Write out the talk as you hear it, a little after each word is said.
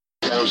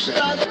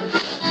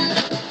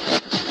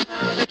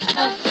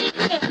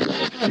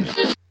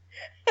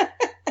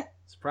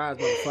Surprise,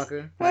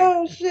 motherfucker. Like,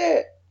 oh,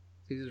 shit.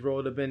 He just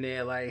rolled up in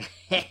there like,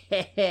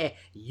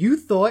 you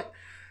thought?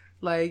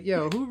 Like,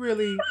 yo, who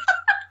really,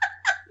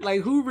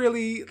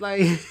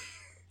 like...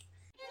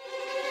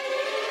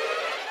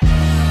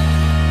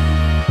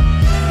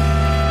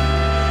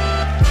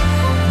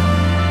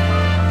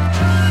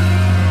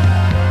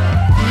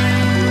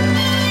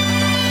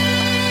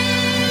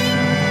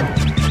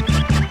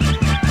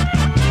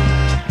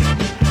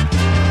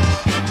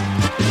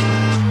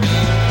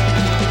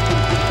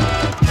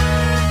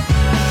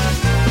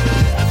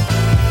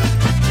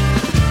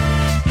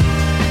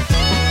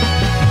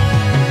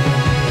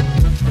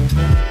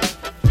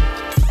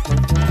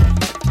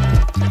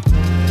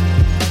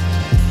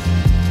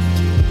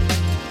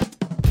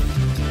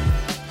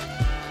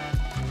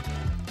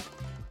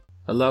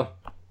 Hello?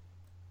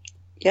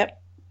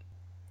 Yep.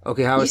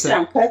 Okay, how is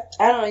that?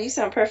 I don't know, you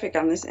sound perfect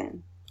on this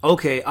end.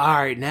 Okay,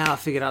 alright, now I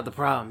figured out the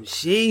problem.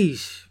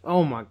 Sheesh.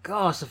 Oh my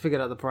gosh, I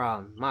figured out the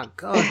problem. My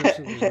gosh, that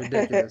shit was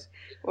ridiculous.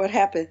 What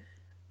happened?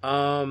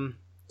 So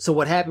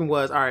what happened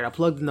was, alright, I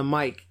plugged in the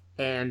mic,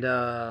 and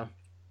the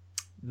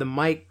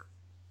mic,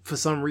 for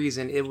some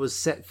reason, it was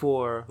set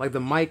for, like,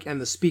 the mic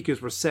and the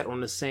speakers were set on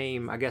the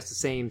same, I guess the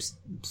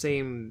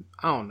same,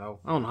 I don't know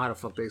how the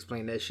fuck they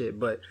explain that shit,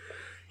 but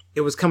it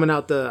was coming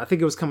out I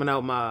think it was coming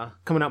out my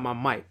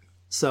mic.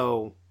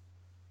 So.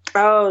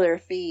 Oh, their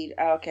feed.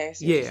 Oh, okay.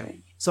 Yeah.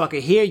 So I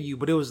could hear you,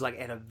 but it was like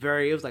a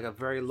very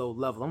low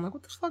level. I'm like,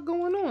 what the fuck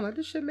going on? Like,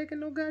 this shit making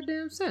no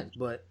goddamn sense.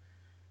 But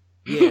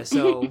yeah,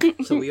 so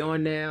we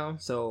on now.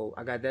 So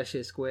I got that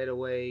shit squared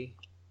away.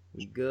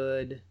 We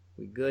good.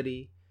 We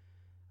goody.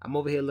 I'm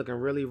over here looking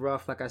really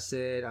rough, like I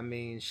said. I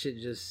mean,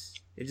 it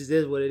just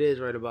is what it is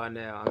right about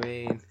now. I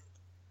mean,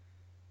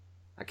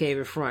 I can't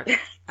even front.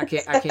 I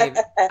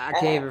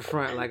can't even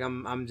front. Like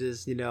I'm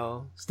just,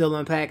 still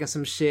unpacking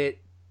some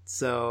shit.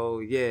 So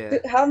yeah.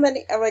 How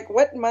many? Like,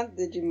 what month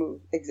did you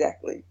move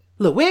exactly?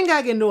 Look, we ain't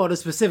gotta get into all the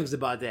specifics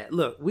about that.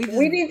 Look, we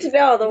need to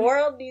know. The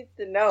world needs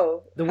to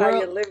know how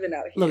you're living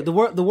out here. Look,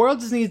 the world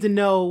just needs to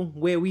know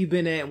where we've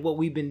been at and what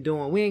we've been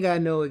doing. We ain't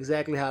gotta know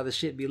exactly how the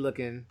shit be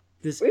looking.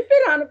 We've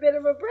been on a bit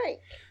of a break.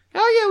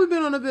 Oh yeah, we've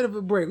been on a bit of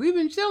a break. We've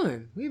been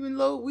chilling. We've been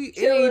low.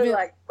 Chilling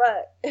like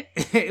fuck.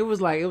 It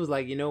was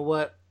like, you know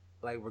what?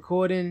 Like,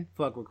 recording,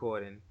 fuck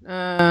recording.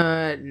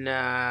 Nah,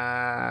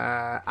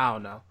 I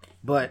don't know.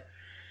 But,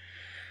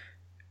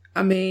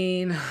 I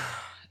mean,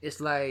 it's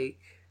like,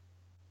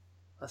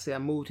 let's say I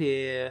moved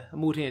here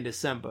in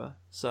December.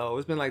 So,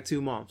 it's been like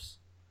 2 months.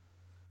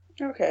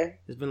 Okay.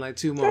 It's been like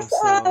 2 months.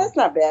 That's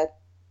not bad.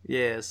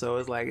 Yeah, so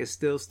it's like, it's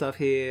still stuff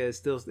here.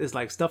 It's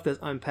like stuff that's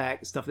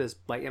unpacked, stuff that's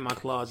like in my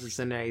closets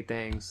and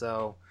everything.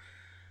 So,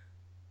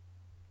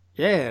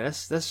 yeah,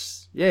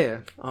 that's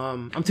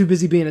I'm too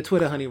busy being a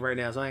Twitter honey right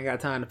now, so I ain't got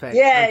time to unpack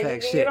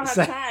shit. You don't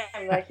have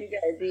time. Like, you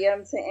got a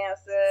DM to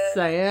answer.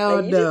 Say, hell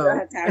no. You just don't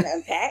have time to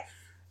unpack.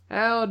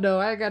 Hell no,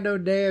 I ain't got no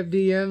damn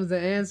DMs to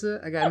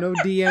answer. I got no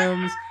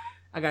DMs.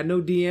 I got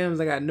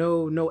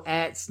no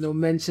ats, no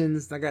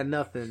mentions. I got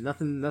nothing.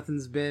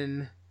 Nothing's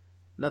been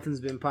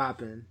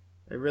popping.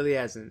 It really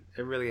hasn't.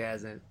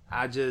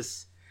 I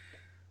just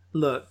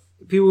look.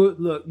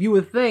 You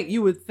would think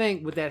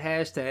with that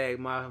hashtag,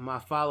 my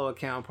follow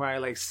account probably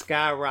like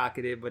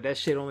skyrocketed, but that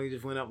shit only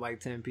just went up like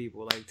 10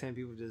 people. Like 10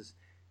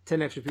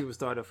 extra people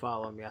started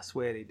following me. I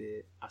swear they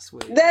did.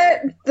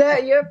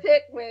 That your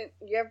pick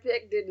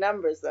did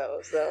numbers though.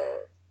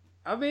 So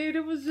I mean,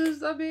 it was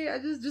just. I mean, I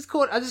just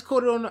caught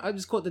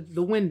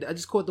the wind. I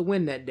just caught the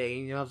wind that day.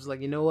 And, I was just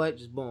like, you know what?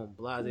 Just boom,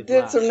 blah.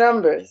 Did some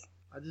numbers.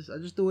 I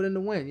just threw it in the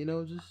wind.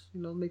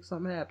 Make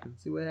something happen.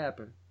 See what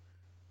happened.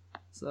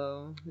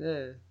 So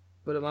yeah.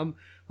 But my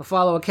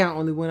follow account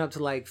only went up to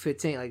like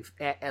 15, like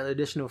an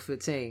additional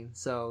 15.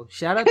 So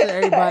shout out to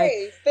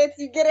everybody. Hey,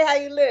 you get it how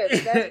you live.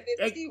 That's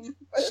 15,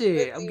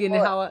 shit, I'm getting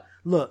it how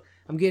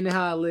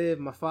I live.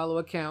 My follow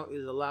account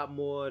is a lot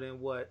more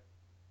than what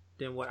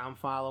I'm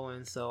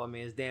following. So I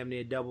mean, it's damn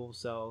near double.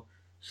 So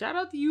shout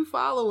out to you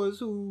followers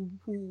who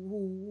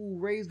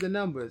raised the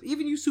numbers.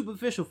 Even you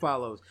superficial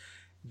followers.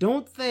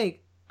 Don't think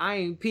I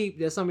ain't peeped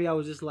that some of y'all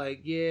was just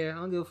like, yeah, I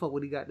don't give a fuck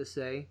what he got to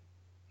say.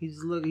 He's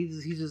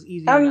just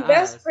easy.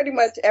 That's pretty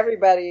much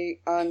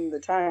everybody on the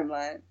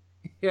timeline.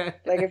 Yeah.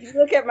 Like, if you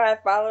look at my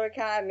follower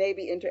account, I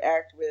maybe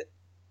interact with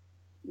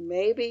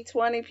maybe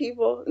 20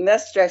 people, and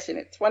that's stretching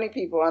it. 20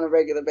 people on a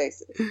regular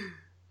basis.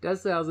 That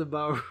sounds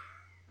about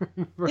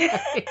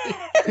right.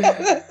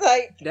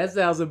 Like, that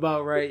sounds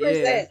about right.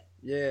 2%.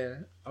 Yeah.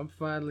 I'm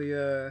finally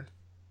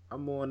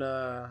I'm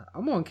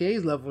on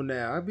K's level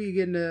now. I be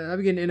getting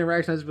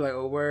interaction. I just be like,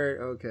 oh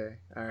word, okay,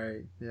 all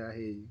right, yeah, I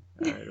hear you.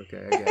 All right,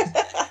 okay, I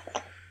guess.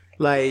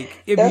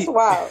 Like, that's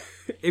wild.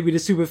 It be the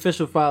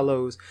superficial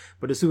follows,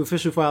 but the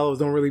superficial follows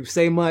don't really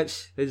say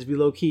much. They just be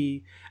low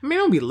key. I mean,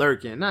 don't be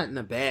lurking, not in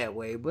a bad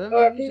way, but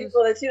or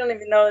people that you don't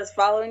even know is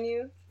following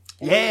you.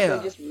 Yeah,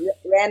 they just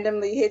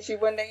randomly hit you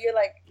one day. You're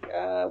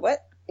like,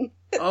 what?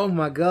 Oh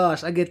my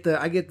gosh, I get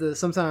the.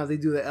 Sometimes they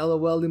do the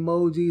LOL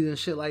emojis and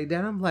shit like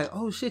that. I'm like,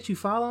 oh shit, you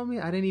follow me?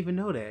 I didn't even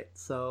know that.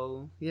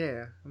 So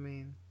yeah, I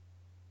mean,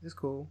 it's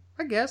cool.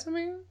 I guess. I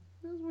mean,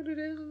 that's what it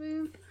is. I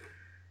mean,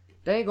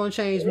 they ain't gonna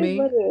change me.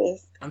 What it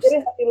is. It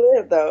is how you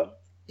live, though.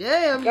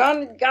 Yeah, Go on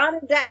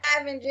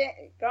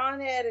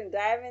ahead and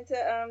dive into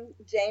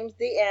James'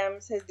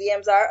 DMs. His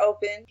DMs are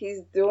open.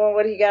 He's doing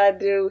what he gotta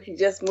do. He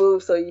just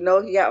moved, so you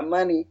know he got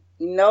money.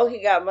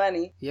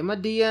 Yeah, my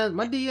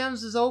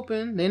DMs is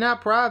open. They're not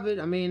private.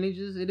 I mean,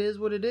 it is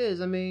what it is.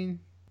 I mean,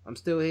 I'm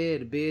still here.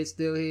 The beard's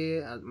still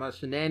here. My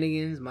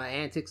shenanigans, my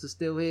antics are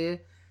still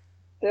here.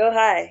 Still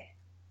high.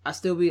 I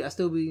still be,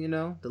 you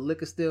know, the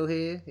liquor's still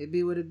here. It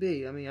be what it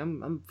be. I mean,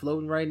 I'm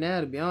floating right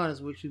now, to be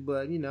honest with you,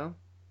 but you know,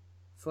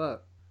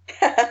 fuck.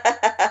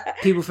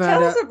 People found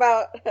Tell out. us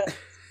about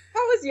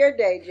how was your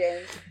day,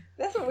 James?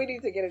 That's what we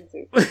need to get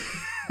into.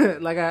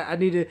 Like I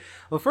need to.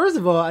 Well, first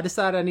of all, I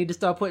decided I need to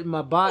start putting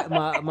my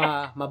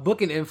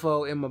booking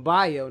info in my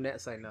bio. And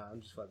that's like, no,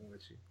 I'm just fucking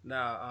with you.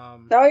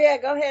 No. Oh yeah,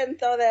 go ahead and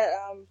throw that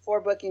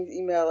for bookings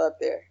email up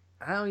there.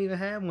 I don't even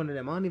have one of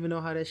them. I don't even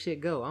know how that shit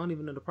go. I don't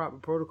even know the proper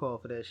protocol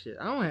for that shit.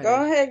 I don't have.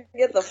 Go ahead and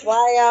get the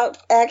fly out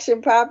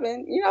action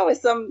popping. You know,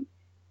 it's some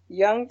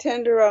young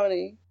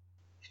tenderoni.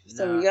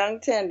 Some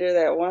young tender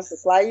that wants to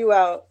fly you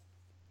out.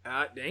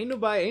 Ain't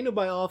nobody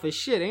offer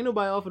shit. Ain't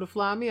nobody offer to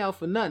fly me out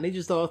for nothing. They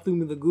just all threw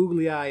me the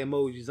googly eye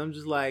emojis. I'm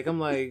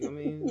like, I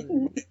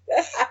mean,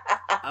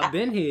 I've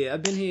been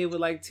here with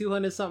like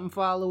 200 something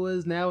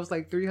followers. Now it's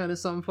like 300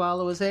 something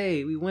followers.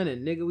 Hey, we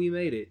winning, nigga. We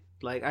made it.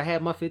 Like, I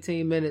had my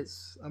 15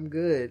 minutes. I'm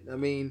good. I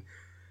mean,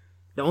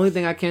 the only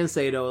thing I can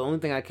say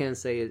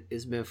is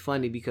it's been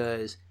funny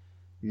because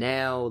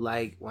now,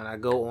 like, when I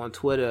go on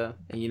Twitter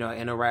and, you know, I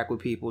interact with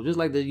people, just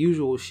like the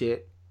usual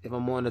shit, if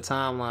I'm on the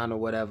timeline or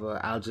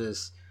whatever, I'll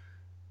just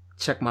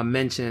check my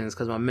mentions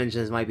because my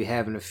mentions might be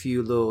having a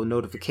few little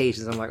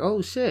notifications. I'm like,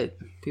 oh shit,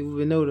 people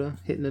been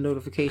hitting the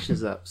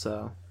notifications up.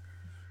 So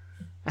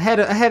I had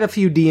a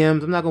few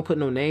DMs. I'm not gonna put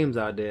no names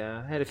out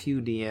there. I had a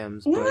few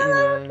DMs, but you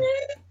know,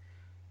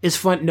 it's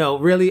fun. No,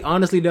 really,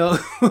 honestly though,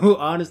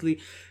 honestly,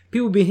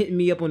 people been hitting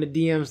me up on the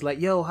DMs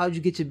like, yo, how'd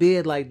you get your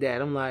beard like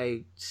that? I'm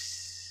like.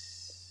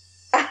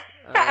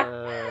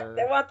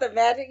 They want the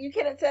magic. You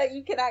cannot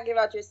give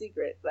out your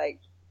secret.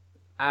 Like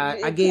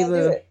I gave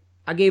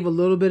a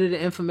little bit of the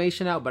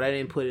information out, but I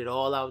didn't put it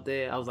all out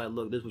there. I was like,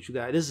 look, this is what you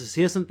got.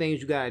 Here's some things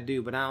you gotta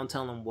do, but I don't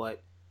tell them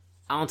what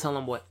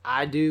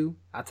I do.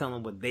 I tell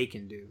them what they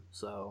can do.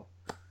 So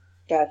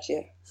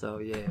gotcha. So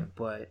yeah,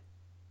 but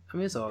I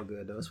mean, it's all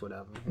good though. It's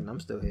whatever. And I'm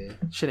still here.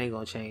 Shit ain't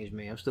gonna change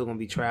me. I'm still gonna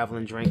be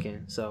traveling,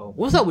 drinking. So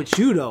what's up with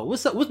you though?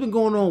 What's up? What's been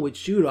going on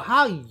with you though?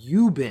 How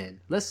you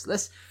been?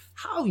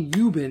 How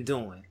you been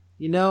doing?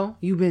 You know,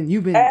 you've been.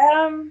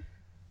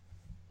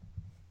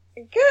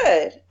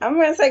 Good. I'm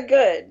gonna say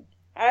good.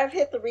 I've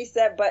hit the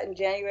reset button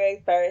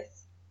January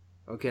 1st.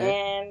 Okay.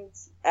 And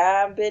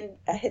I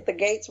hit the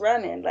gates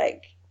running.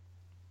 Like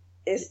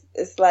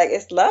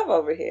it's love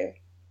over here.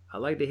 I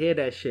like to hear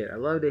that shit. I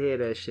love to hear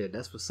that shit.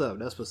 That's what's up.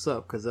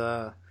 Cause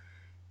the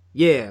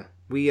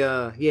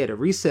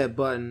reset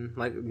button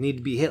like need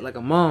to be hit like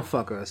a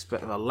motherfucker. For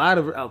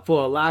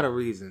a lot of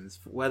reasons.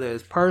 Whether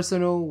it's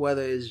personal,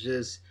 whether it's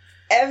just.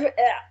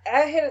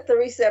 I hit the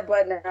reset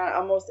button on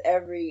almost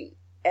every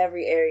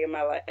area of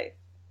my life.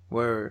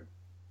 Word.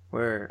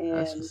 And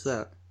that's what's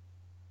up.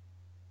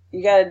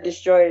 You gotta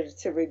destroy it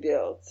to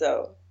rebuild.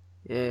 So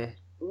yeah,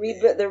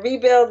 the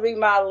rebuild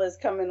remodel is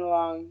coming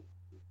along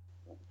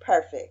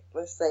perfect.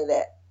 Let's say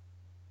that.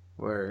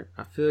 Word.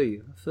 I feel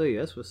you.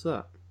 That's what's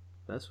up.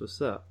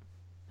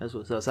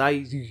 So how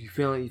you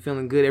feeling? You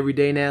feeling good every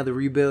day now? The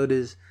rebuild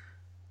it's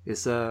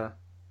a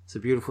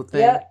beautiful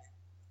thing.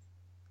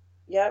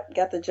 Yep.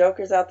 Got the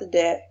jokers out the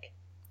deck.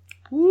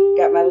 Woo.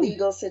 Got my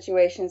legal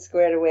situation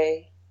squared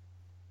away.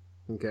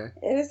 Okay.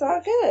 And it's all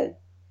good.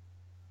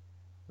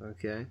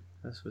 Okay,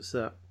 that's what's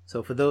up.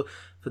 So for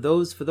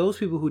those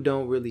people who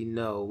don't really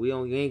know, we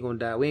ain't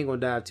gonna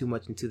dive too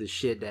much into the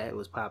shit that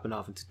was popping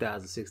off in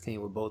 2016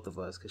 with both of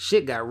us, cause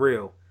shit got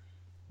real.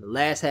 The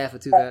last half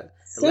of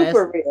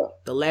real.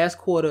 The last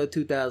quarter of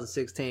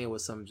 2016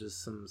 was some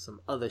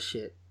other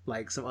shit,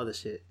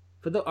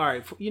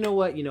 you know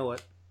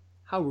what?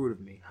 How rude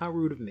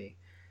of me.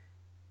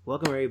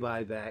 Welcome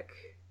everybody back.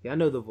 Y'all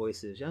know the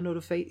voices. Y'all know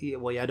the face.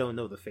 Well, y'all don't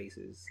know the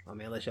faces. I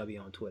mean, unless y'all be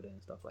on Twitter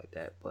and stuff like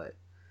that. But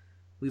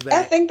we back.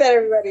 I think that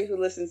everybody who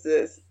listens to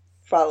this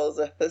follows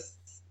us.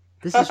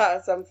 This is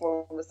some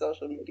form of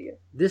social media.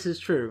 This is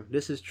true.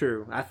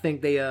 I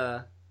think they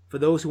for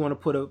those who want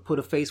to put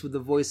a face with the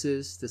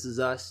voices, this is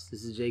us.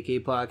 This is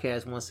JK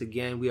Podcast. Once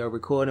again, we are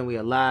recording. We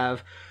are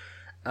live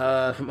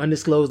from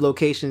undisclosed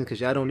location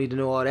because y'all don't need to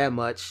know all that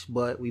much.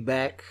 But we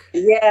back.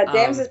 Yeah,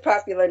 James is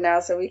popular now,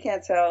 so we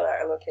can't tell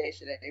our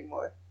location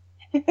anymore.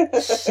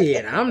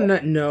 Shit, I'm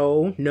not.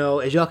 No.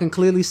 As y'all can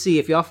clearly see,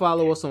 if y'all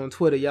follow us on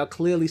Twitter, y'all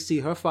clearly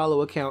see her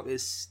follower count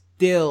is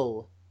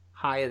still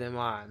higher than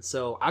mine.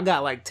 So I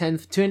got like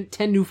 10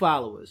 new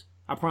followers.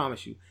 I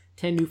promise you.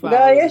 10 new followers.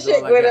 No, your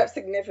shit went up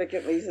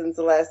significantly since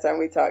the last time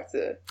we talked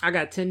to. I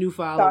got 10 new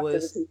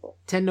followers. To the people.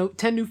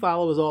 10 new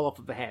followers all off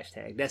of a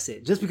hashtag. That's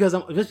it. Just because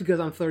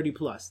I'm 30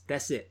 plus.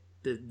 That's it.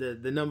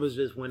 The numbers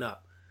just went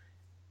up.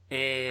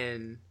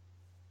 And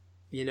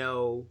you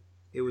know,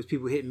 it was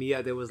people hitting me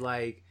up that was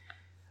like,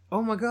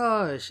 "Oh my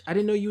gosh, I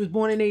didn't know you was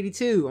born in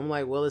 '82." I'm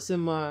like, "Well, it's in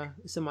my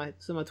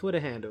Twitter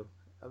handle.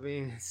 I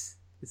mean,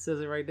 it says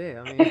it right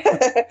there. I mean,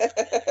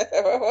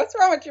 what's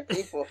wrong with your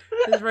people?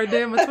 It's right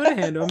there in my Twitter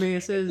handle. I mean,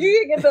 it says you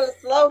didn't get those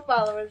slow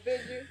followers, did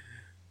you?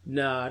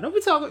 Nah, don't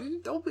be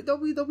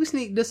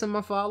sneak dissing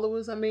my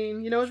followers. I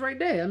mean, you know, it's right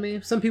there. I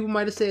mean, some people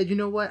might have said, you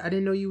know what, I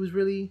didn't know you was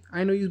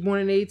born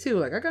in '82.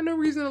 Like, I got no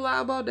reason to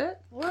lie about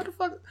that. Why the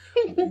fuck?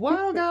 Why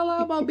don't I gotta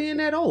lie about being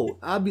that old?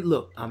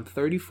 I'm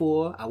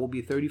 34. I will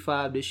be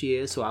 35 this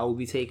year, so I will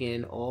be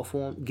taking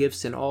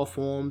gifts in all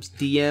forms,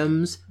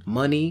 DMs,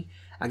 money.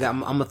 I'm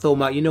gonna throw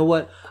my, you know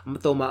what? I'm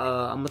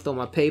gonna throw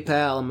my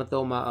PayPal. I'm gonna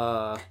throw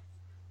my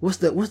What's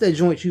that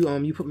joint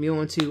you put me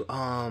on to?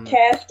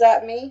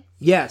 Cash.me.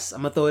 Yes,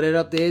 I'm gonna throw that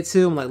up there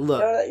too. I'm like,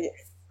 look,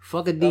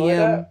 fuck a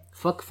DM,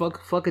 fuck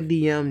a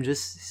DM.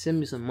 Just send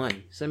me some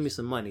money.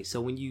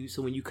 So when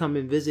you come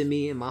and visit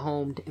me in my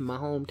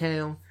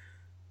hometown,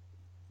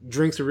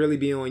 drinks will really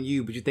be on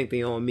you, but you think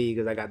they on me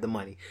because I got the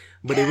money.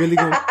 But they really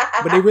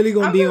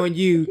gonna be on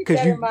you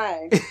because you.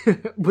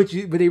 but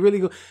they really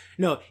go.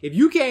 No, if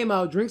you came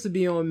out, drinks will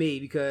be on me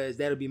because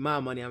that'll be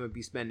my money I'm gonna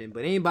be spending.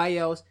 But anybody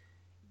else.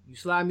 You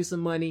slide me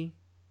some money,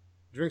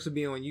 drinks will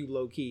be on you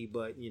low key,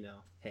 but you know,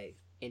 hey,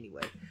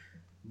 anyway.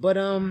 But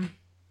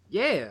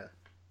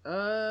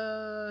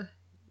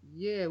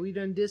yeah, we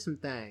done did some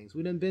things.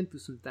 We done been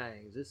through some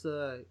things. It's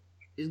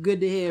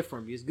good to hear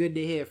from you.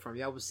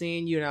 I was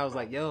seeing you and I was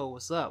like, yo,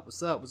 what's up?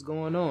 What's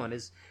going on?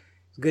 It's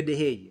good to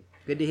hear you.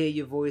 Good to hear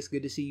your voice.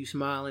 Good to see you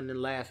smiling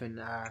and laughing.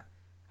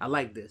 I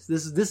like this.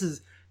 This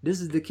is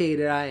the K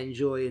that I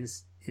enjoy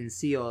and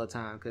see all the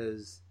time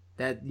because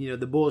that, you know,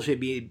 the bullshit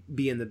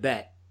be in the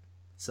back.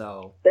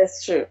 So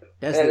that's true.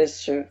 That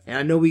is true. And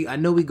I know we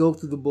go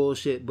through the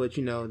bullshit, but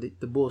you know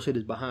the bullshit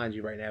is behind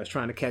you right now. It's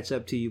trying to catch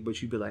up to you,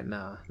 but you be like,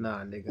 nah,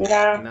 nigga,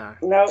 nah.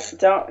 No,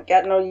 don't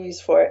got no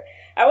use for it.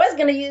 I was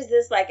gonna use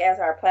this like as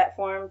our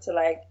platform to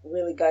like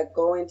really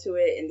go into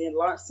it and then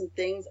launch some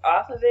things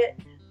off of it.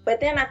 But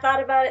then I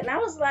thought about it and I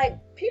was like,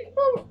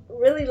 people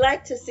really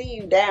like to see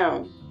you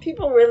down.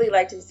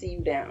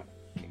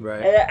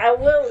 Right. And I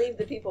will leave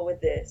the people with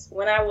this.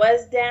 When I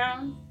was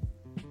down,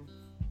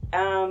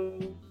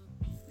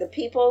 the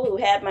people who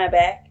had my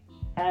back,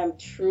 I'm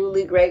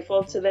truly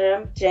grateful to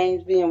them,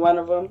 James being one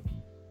of them.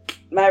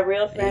 My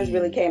real friends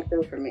really came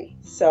through for me.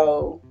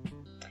 So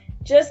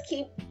just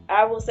keep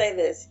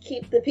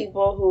the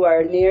people who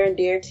are near and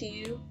dear to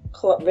you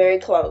very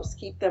close.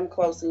 Keep them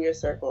close in your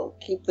circle.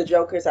 Keep the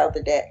jokers out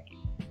the deck.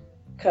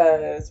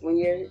 Because when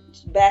your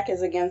back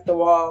is against the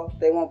wall,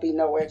 they won't be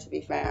nowhere to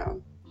be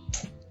found.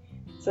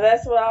 So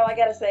that's all I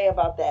got to say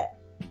about that.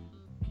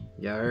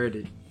 Y'all heard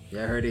it.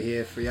 Y'all heard it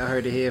here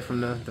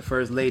from the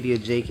first lady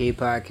of JK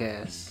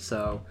Podcast.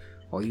 So,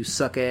 all you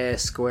suck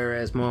ass, square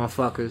ass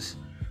motherfuckers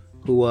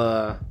who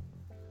was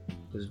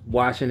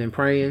watching and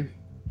praying,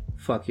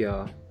 fuck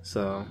y'all.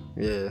 So,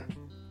 yeah,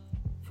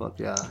 fuck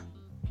y'all.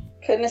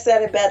 Couldn't have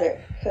said it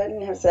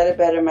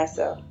better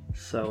myself.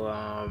 So,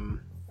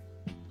 on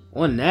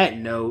that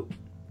note,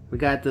 we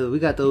got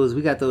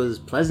those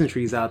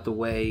pleasantries out the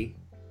way.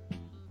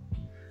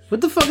 What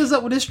the fuck is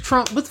up with this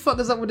Trump?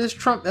 This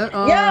Trump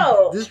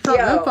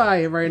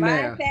empire right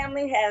now? My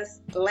family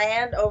has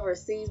land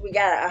overseas. We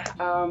got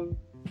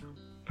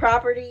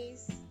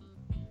properties.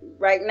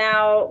 Right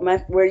now,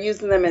 we're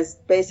using them as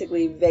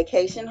basically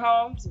vacation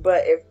homes.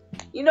 But if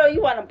you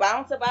want to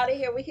bounce up out of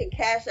here, we can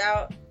cash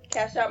out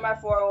my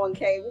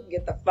 401k. We can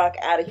get the fuck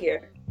out of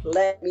here.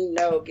 Let me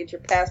know. Get your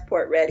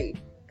passport ready.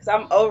 Because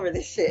I'm over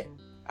this shit.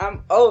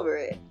 I'm over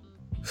it.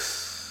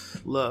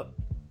 Look,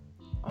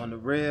 on the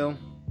real.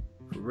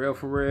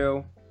 For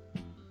real.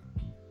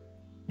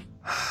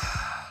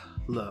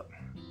 Look,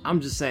 I'm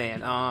just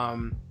saying.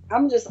 I'm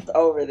just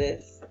over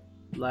this.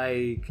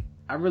 Like,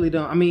 I really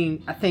don't. I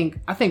mean, I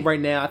think right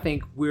now,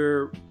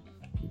 we're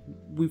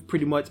going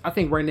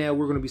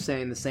to be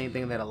saying the same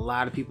thing that a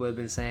lot of people have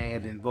been saying,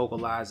 have been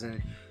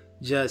vocalizing.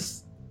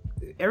 Just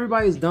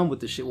everybody's done with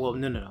this shit. Well,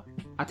 no.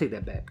 I take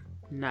that back.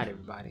 Not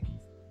everybody.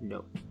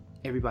 No,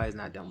 everybody's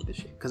not done with this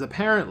shit. Because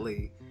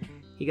apparently.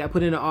 He got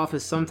put in the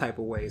office some type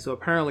of way. So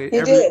apparently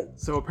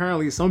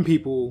some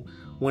people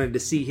wanted to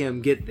see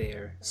him get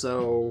there.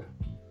 So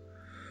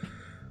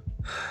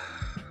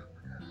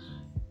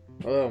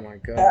oh my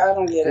god. I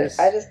don't get it.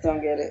 I just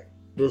don't get it.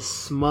 This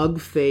smug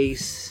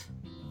face,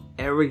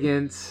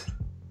 arrogant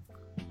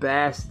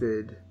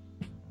bastard.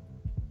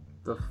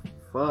 The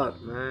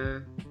fuck,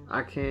 man.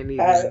 I can't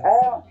even.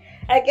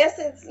 I guess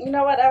it's, you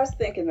know what, I was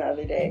thinking the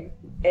other day.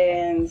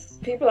 And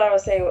people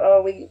always say,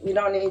 oh, we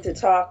don't need to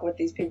talk with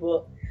these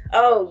people.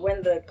 Oh,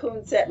 when the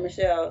Coonset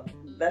Michelle,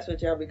 that's what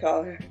y'all be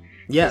calling her.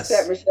 Yes.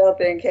 Coonset Michelle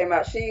thing came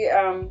out. She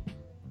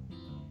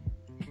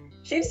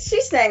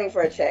sang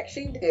for a check.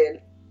 She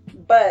did.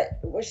 But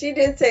well, she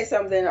did say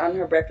something on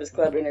her Breakfast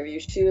Club interview.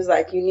 She was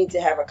like, you need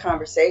to have a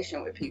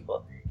conversation with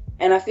people.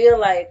 And I feel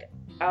like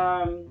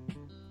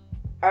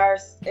our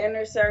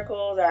inner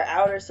circles, our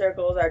outer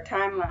circles, our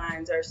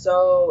timelines are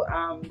so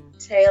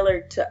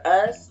tailored to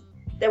us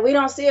that we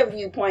don't see a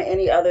viewpoint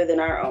any other than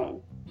our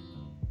own.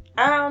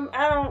 I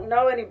don't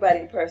know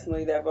anybody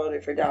personally that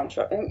voted for Donald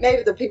Trump.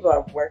 Maybe the people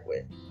I've worked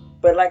with.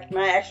 But like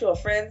my actual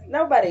friends,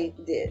 nobody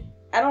did.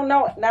 I don't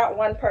know not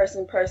one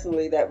person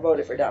personally that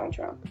voted for Donald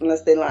Trump,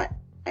 unless they lying.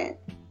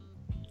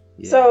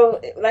 Yeah. So,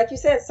 like you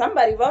said,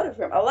 somebody voted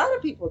for him. A lot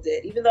of people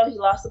did. Even though he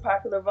lost the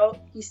popular vote,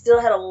 he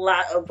still had a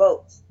lot of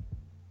votes.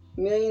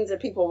 Millions of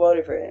people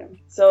voted for him.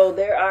 So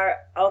there are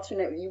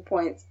alternate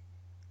viewpoints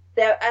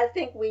that I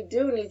think we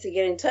do need to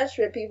get in touch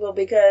with people,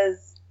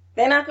 because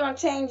they're not going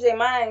to change their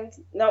minds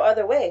no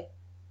other way.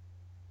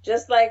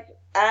 Just like,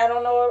 I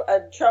don't know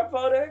a Trump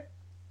voter.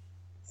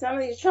 Some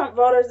of these Trump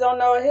voters don't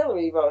know a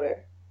Hillary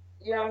voter.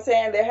 You know what I'm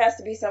saying? There has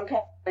to be some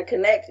kind of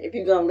connect if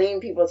you're going to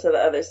lean people to the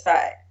other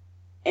side.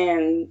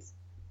 And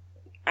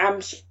I'm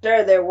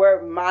sure there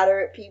were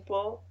moderate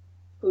people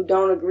who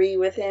don't agree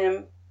with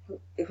him,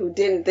 who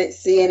didn't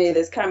see any of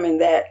this coming,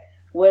 that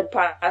would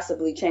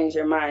possibly change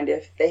their mind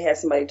if they had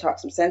somebody talk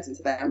some sense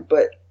into them.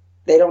 But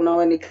they don't know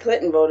any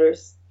Clinton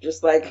voters,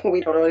 just like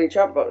we don't know any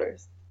Trump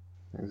voters.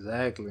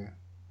 Exactly.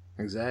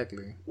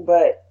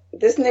 But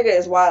this nigga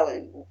is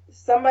wilding.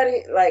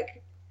 Somebody,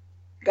 like,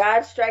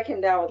 God strike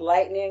him down with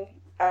lightning.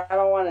 I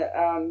don't want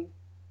to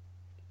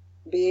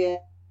be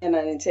in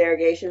an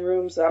interrogation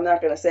room, so I'm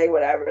not going to say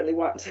what I really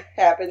want to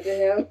happen to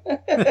him.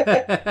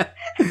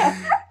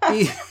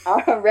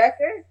 On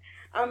record,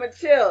 I'm going to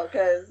chill,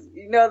 because,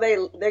 you know,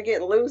 they're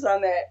getting loose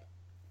on that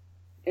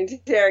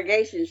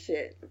interrogation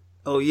shit.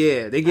 Oh,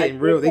 yeah. They're getting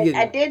real.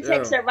 I did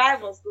take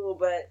survival school,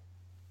 but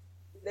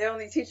they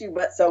only teach you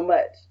but so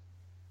much.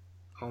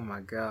 Oh,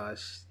 my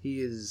gosh.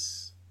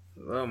 He's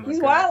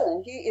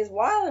wilding. He is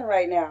wilding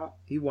right now.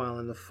 He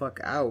wilding the fuck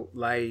out.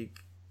 Like,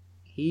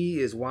 he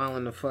is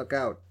wilding the fuck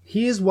out.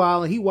 He is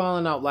wilding. He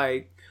wilding out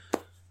like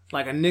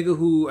a nigga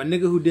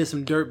who did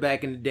some dirt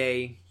back in the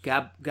day,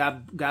 got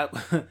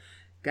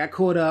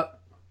caught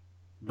up,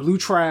 blew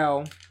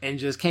trial, and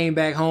just came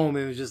back home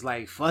and was just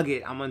like, fuck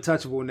it, I'm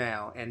untouchable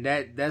now. And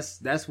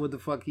that's what the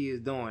fuck he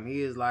is doing.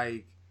 He is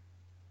like,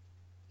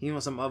 he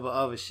on some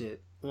other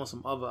shit.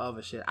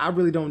 I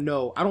really don't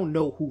know. I don't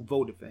know who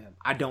voted for him.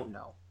 I don't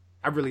know.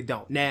 I really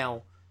don't.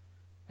 Now,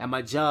 at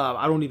my job,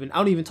 I don't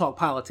even talk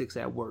politics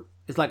at work.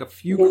 It's like a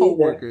few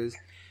coworkers.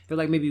 They're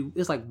like, maybe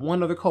it's like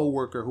one other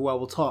coworker who I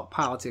will talk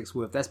politics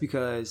with. That's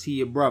because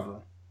he a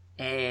brother,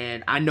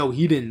 and I know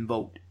he didn't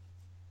vote.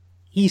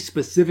 He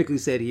specifically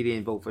said he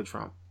didn't vote for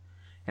Trump,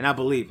 and I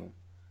believe him.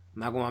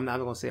 I ain't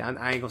gonna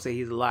say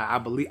he's a liar.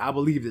 I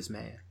believe this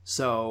man.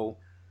 So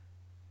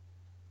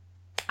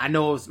I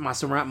know my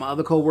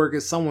other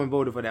coworkers, someone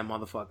voted for that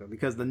motherfucker,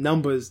 because the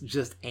numbers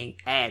just ain't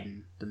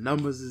adding. The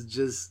numbers is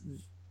just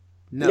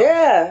no.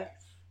 Yeah.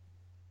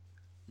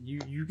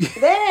 You.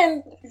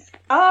 Then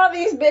all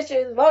these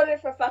bitches voted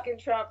for fucking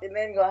Trump, and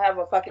then gonna have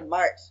a fucking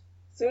march.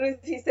 As soon as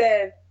he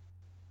said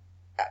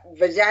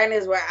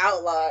vaginas were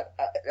outlawed,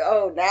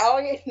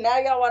 now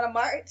y'all want to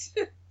march?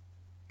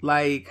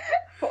 Like,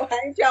 why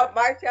didn't y'all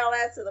march y'all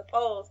ass to the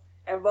polls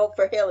and vote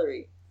for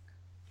Hillary?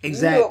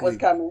 Exactly. You knew it was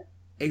coming.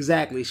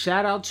 Exactly.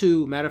 Shout out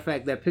to, matter of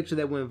fact, that picture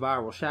that went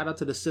viral. Shout out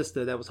to the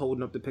sister that was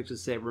holding up the picture,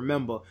 said,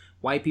 remember,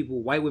 white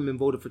women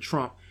voted for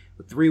Trump,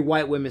 with 3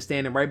 white women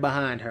standing right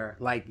behind her.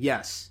 Like,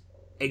 yes,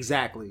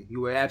 exactly.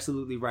 You were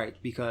absolutely right,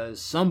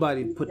 because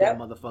somebody put that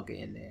motherfucker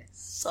in there.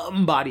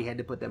 Somebody had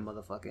to put that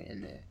motherfucker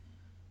in there.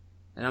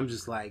 And I'm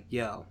just like,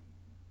 yo,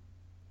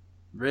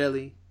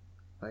 really?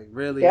 Like,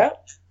 really? Yeah.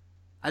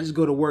 I just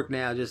go to work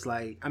now, just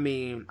like,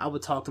 I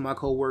would talk to my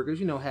coworkers,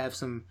 have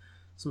some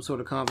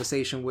sort of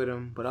conversation with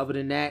them. But other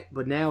than that,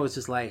 now it's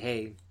just like,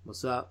 hey,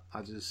 what's up?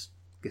 I just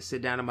can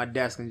sit down at my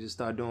desk and just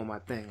start doing my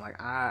thing.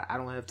 Like, I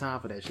don't have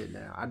time for that shit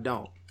now. I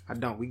don't.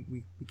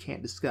 We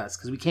can't discuss,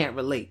 because we can't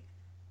relate.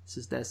 It's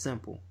just that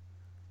simple.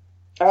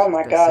 Oh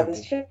my God,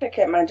 the chick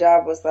at my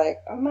job was like,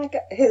 oh my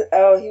God, he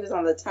was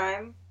on the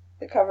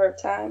cover of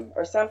Time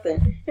or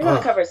something. He was on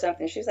the cover of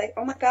something. She was like,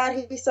 oh my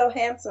God, he's so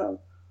handsome.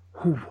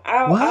 I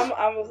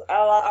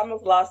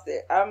almost lost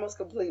it. I almost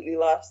completely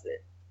lost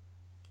it.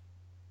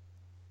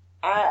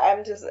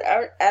 I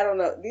don't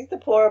know. These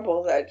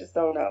deplorables, I just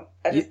don't know.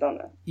 I just don't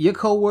know. Your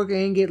coworker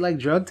ain't get like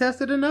drug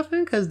tested or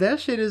nothing? Because that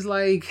shit is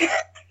like...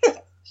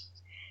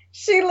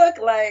 She looked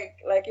like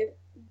if,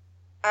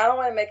 I don't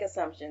want to make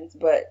assumptions,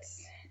 but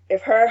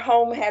if her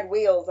home had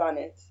wheels on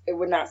it, it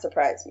would not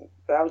surprise me.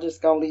 But I'm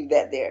just going to leave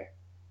that there.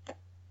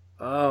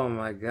 Oh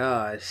my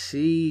gosh.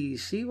 She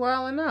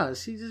wilding out.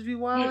 She just be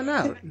wilding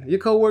out. Your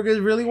coworker is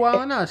really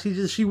wilding out.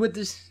 She with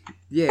this...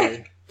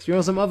 Yeah. She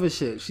on some other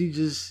shit. She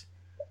just...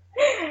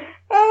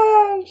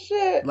 Oh,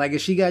 shit. Like,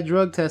 if she got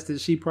drug tested,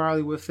 she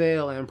probably would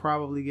fail and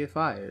probably get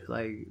fired.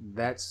 Like,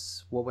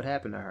 that's what would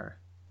happen to her.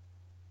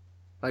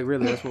 Like,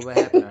 really, that's what would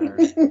happen to her.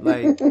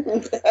 Like,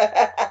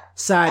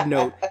 Side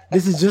note,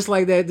 this is just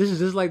like that. This is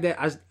just like that.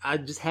 I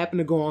just happened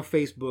to go on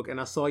Facebook and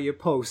I saw your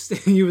post.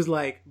 And you was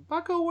like, my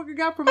coworker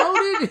got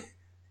promoted.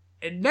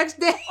 And next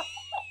day,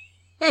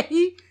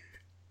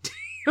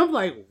 I'm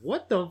like,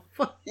 what the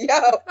fuck?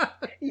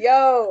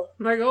 Yo.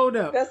 Like, hold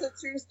up. That's a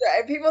true story.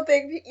 And people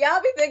think,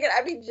 y'all be thinking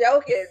I be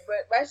joking,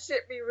 but my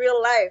shit be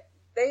real life.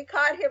 They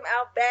caught him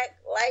out back,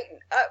 lighting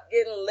up,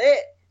 getting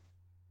lit.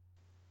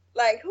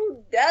 Like,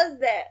 who does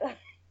that?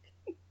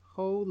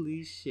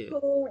 Holy shit.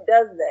 Who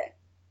does that?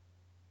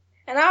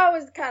 And I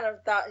always kind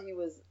of thought he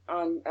was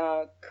on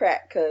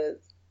crack, because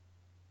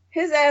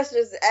his ass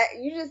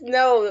you just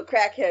know a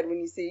crackhead when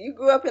you see it. You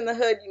grew up in the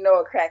hood, you know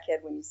a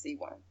crackhead when you see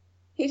one.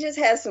 He just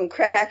has some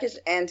crackish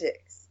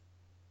antics.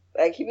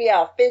 Like, he be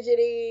all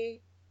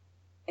fidgety,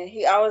 and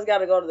he always got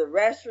to go to the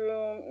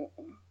restroom.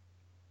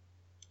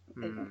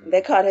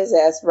 They caught his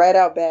ass right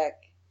out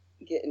back,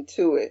 getting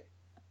to it.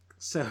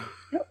 So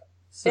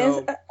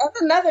on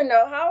another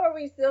note, how are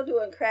we still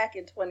doing crack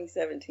in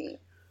 2017?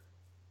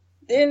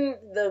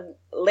 Didn't the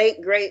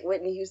late great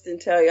Whitney Houston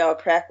tell y'all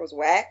crack was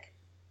whack?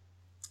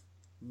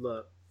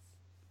 Look.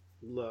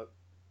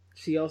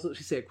 She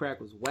said crack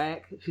was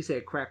whack. She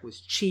said crack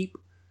was cheap,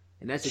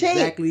 and that's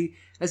exactly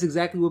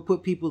what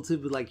put people to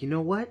be like, you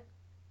know what?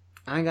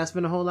 I ain't gotta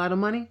spend a whole lot of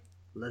money.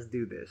 Let's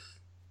do this.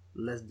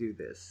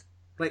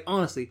 Like,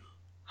 honestly,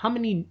 how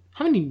many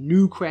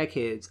new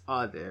crackheads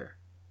are there?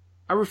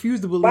 I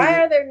refuse to believe. Why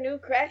are there new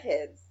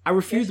crackheads? I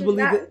refuse to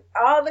believe that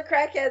all the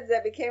crackheads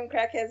that became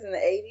crackheads in the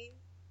 80s,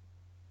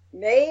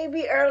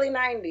 maybe early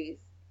 90s,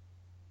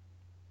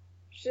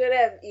 should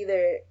have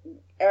either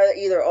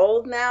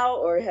old now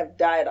or have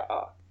died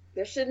off.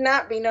 There should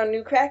not be no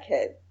new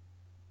crackhead.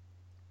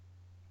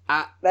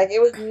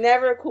 It was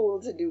never cool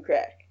to do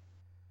crack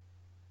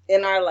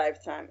in our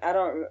lifetime. I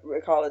don't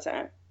recall a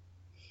time.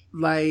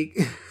 Like,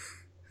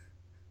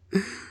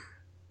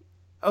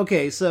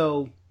 okay,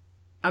 so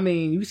I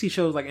mean, you see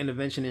shows like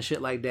Intervention and shit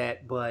like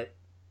that, but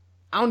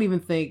I don't even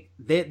think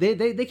they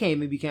can't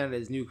even be counted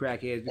as new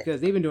crackheads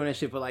because they've been doing that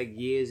shit for like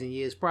years and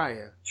years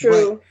prior.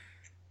 True.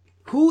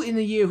 But who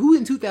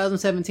in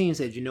 2017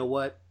 said, you know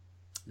what?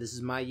 This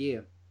is my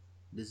year.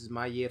 This is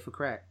my year for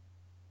crack.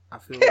 I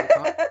feel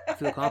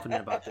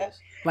confident about this.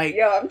 Like,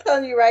 yo, I'm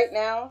telling you right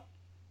now,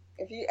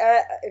 if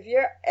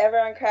you're ever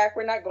on crack,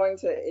 we're not going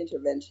to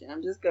Intervention.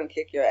 I'm just gonna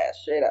kick your ass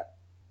straight up.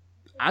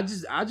 I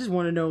just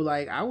want to know,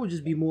 like, I would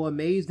just be more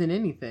amazed than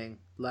anything.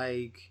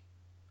 Like,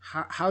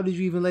 how did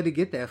you even let it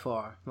get that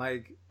far?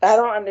 Like, I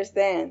don't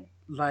understand.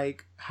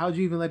 Like, how did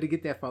you even let it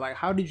get that far? Like,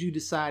 how did you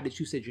decide that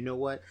you said, you know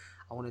what?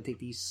 I want to take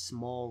these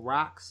small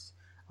rocks.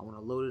 I want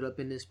to load it up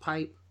in this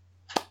pipe.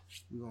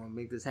 We're going to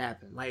make this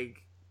happen.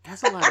 Like,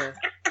 that's a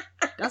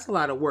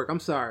lot of work. I'm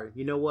sorry.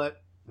 You know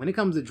what? When it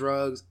comes to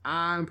drugs,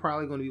 I will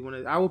probably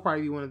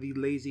be one of the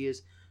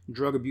laziest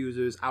drug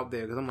abusers out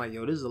there. Because I'm like,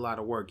 yo, this is a lot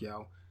of work,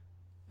 yo.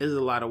 This is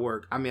a lot of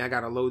work. I mean, I got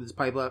to load this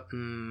pipe up.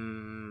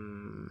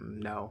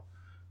 No.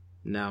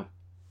 I'm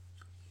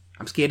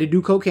scared to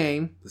do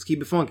cocaine. Let's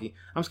keep it funky.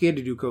 I'm scared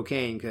to do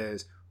cocaine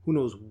because who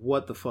knows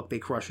what the fuck they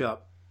crush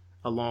up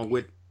along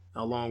with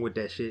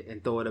that shit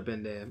and throw it up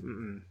in there.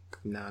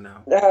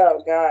 No.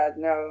 Oh God,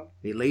 no.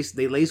 They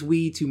lace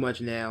weed too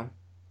much now.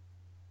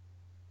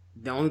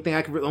 The only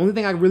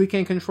thing I really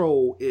can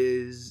control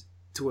is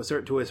to a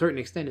certain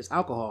extent is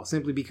alcohol,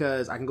 simply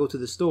because I can go to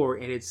the store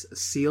and it's a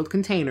sealed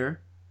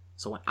container.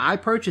 So when I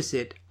purchase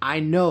it,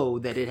 I know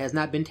that it has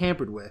not been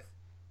tampered with.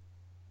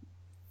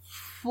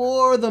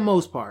 For the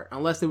most part,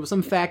 unless there was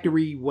some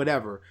factory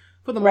whatever.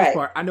 For the most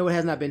part, I know it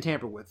has not been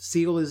tampered with.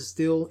 Seal is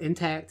still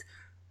intact.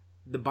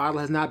 The bottle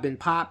has not been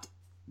popped.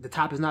 The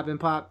top has not been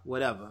popped.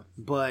 Whatever.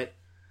 But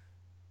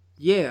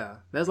yeah,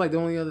 that's like the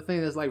only other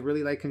thing that's like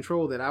really like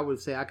control that I would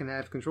say I can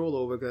have control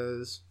over.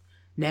 Because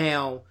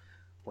now,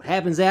 what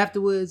happens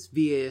afterwards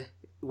via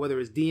whether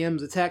it's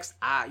DMs or text,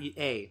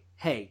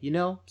 hey, you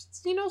know,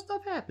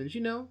 stuff happens.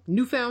 You know,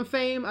 newfound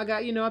fame. I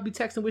got, I'll be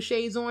texting with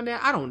shades on there.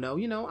 I don't know.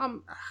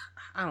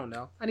 I don't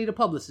know. I need a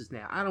publicist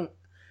now. I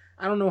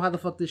don't know how the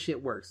fuck this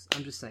shit works.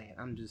 I'm just saying.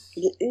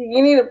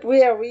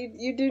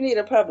 You do need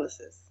a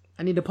publicist.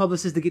 I need a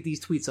publicist to get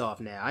these tweets off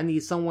now. I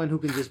need someone who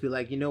can just be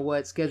like, you know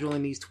what,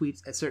 scheduling these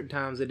tweets at certain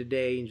times of the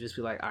day and just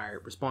be like, all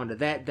right, respond to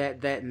that,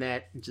 and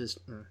that, and just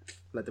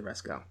let the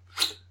rest go.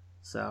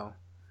 So,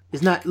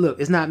 it's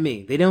not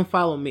me. They don't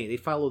follow me. They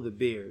follow the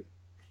beard.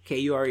 Okay,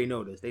 you already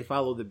know this. They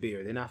follow the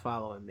beard. They're not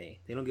following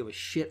me. They don't give a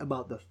shit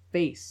about the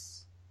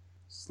face.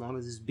 As long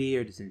as his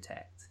beard is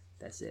intact.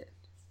 That's it.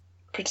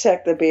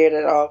 Protect the beard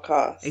at all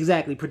costs.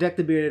 Exactly. Protect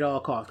the beard at all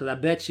costs. Because I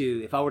bet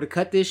you, if I were to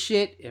cut this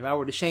shit, if I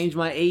were to change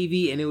my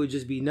AV and it would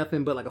just be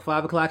nothing but like a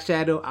 5 o'clock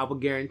shadow, I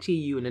would guarantee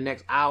you in the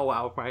next hour,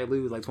 I would probably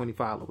lose like 20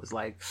 followers.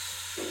 Like,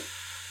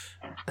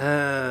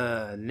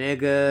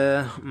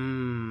 nigga.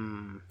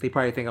 They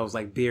probably think I was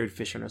like beard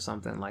fishing or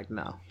something. Like,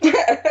 no.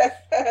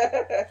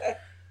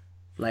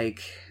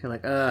 like,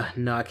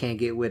 no, I can't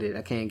get with it.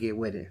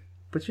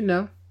 But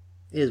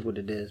it is what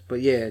it is. But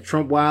yeah,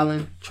 Trump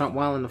wilding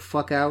the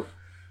fuck out.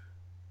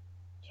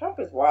 Trump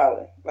is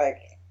wilding. Like,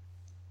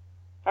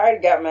 I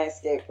already got my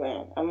escape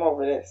plan. I'm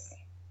over this.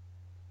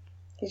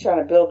 He's trying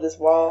to build this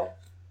wall.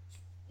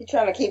 He's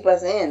trying to keep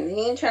us in.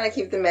 He ain't trying to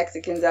keep the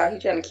Mexicans out.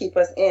 He's trying to keep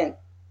us in.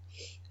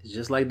 It's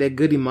just like that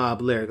Goody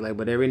Mob lyric. Like,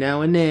 but every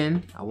now and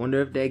then, I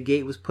wonder if that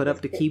gate was put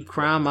up to keep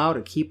crime out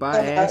or keep our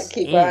ass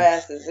keep in. our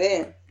asses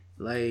in.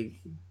 Like,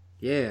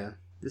 yeah.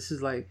 This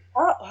is like...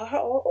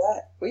 How old?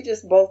 We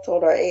just both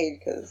told our age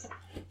because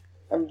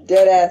I'm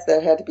dead ass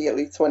that had to be at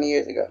least 20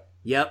 years ago.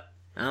 Yep.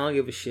 I don't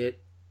give a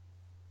shit.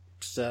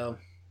 So,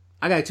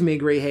 I got too many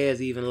gray hairs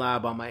to even lie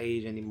about my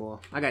age anymore.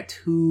 I got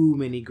too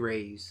many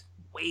grays.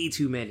 Way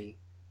too many.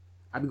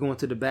 I be going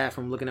to the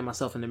bathroom looking at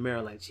myself in the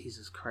mirror like,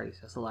 Jesus Christ,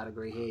 that's a lot of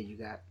gray hair you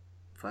got.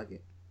 Fuck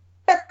it.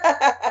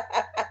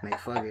 Like,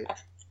 fuck it.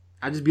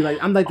 I just be like,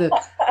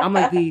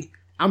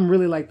 I'm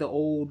really like the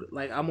old,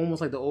 like, I'm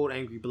almost like the old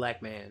angry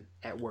black man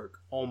at work.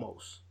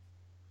 Almost.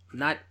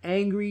 Not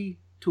angry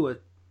to a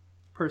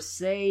per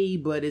se,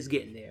 but it's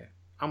getting there.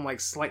 I'm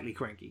like slightly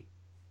cranky.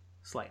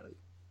 Slightly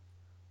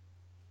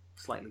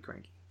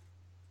cranky.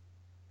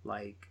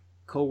 Like,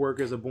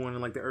 co-workers are born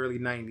in like the early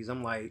 90s.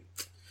 I'm like,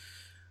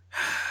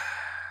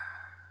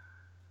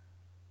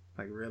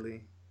 like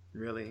really?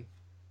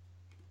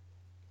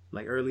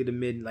 Like early to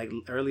mid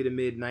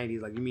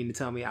 90s. Like, you mean to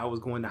tell me I was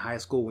going to high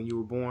school when you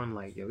were born?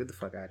 Like, yo, get the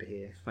fuck out of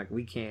here. Like,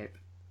 we can't.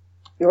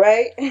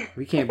 Right?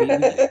 We can't be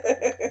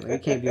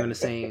on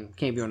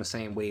the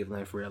same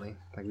wavelength, really.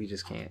 Like, we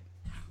just can't.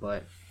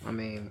 But I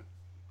mean,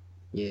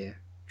 yeah,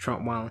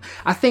 Trump wilding.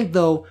 I think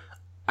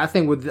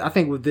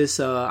with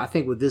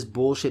this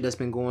bullshit that's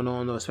been going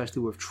on, though,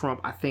 especially with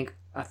Trump, I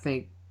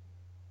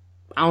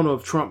don't know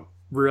if Trump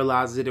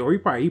realizes it, or he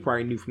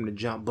probably knew from the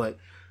jump, but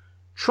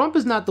Trump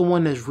is not the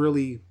one that's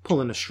really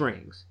pulling the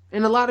strings.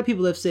 And a lot of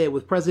people have said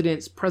with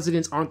presidents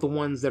aren't the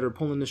ones that are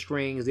pulling the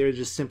strings. They're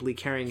just simply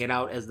carrying it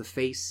out as the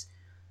face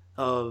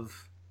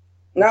of...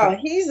 No,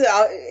 he's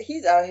out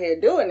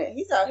here doing it.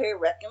 He's out here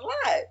wrecking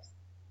lives.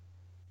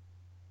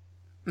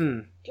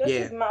 Just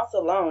his mouth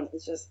alone.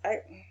 It's just...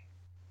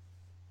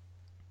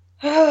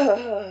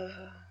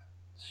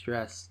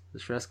 Stress. The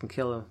stress can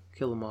kill a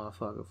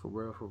motherfucker, for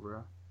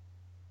real.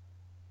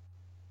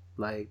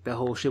 Like, the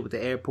whole shit with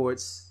the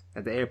airports...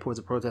 At the airports,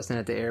 are protesting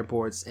at the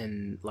airports,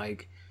 and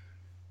like,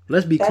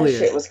 let's be clear.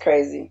 That shit was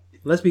crazy.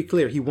 Let's be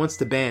clear. He wants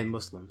to ban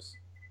Muslims.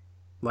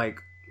 Like,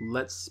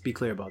 let's be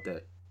clear about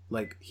that.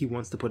 Like, he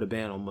wants to put a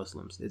ban on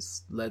Muslims.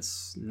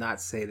 Let's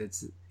not say that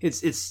it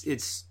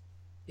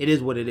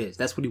is what it is.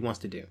 That's what he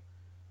wants to do.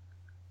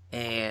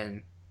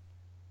 And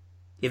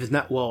if it's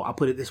not, well, I'll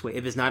put it this way: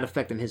 if it's not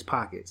affecting his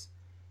pockets,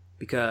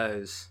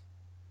 because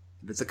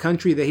if it's a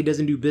country that he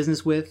doesn't do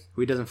business with,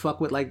 or he doesn't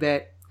fuck with like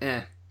that,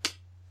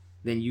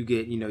 then you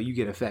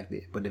get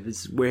affected. But if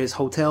it's where his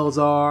hotels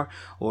are,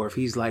 or if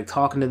he's like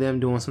talking to them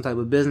doing some type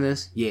of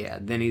business, yeah,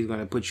 then he's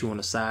gonna put you on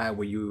the side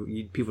where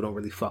you people don't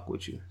really fuck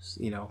with you.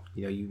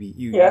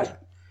 Yeah.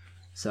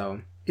 So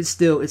it's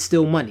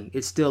still money.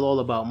 It's still all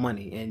about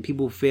money, and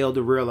people fail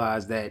to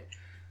realize that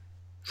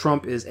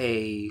Trump is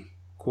a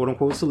quote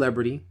unquote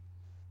celebrity.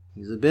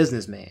 He's a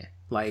businessman.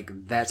 Like,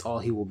 that's all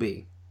he will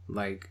be.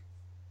 Like,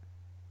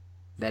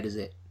 that is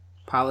it.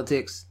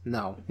 Politics?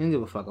 No. He don't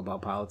give a fuck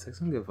about politics.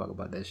 He don't give a fuck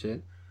about that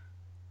shit.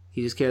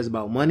 He just cares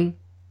about money.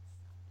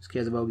 Just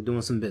cares about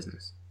doing some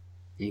business.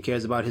 And he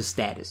cares about his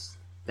status.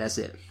 That's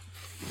it.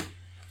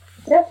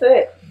 That's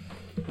it.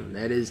 And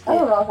that is I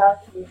don't know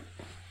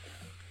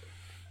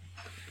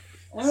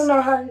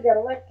how he got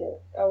elected.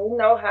 We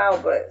know how,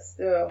 but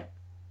still.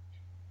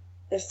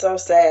 It's so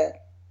sad.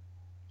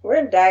 We're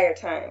in dire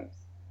times.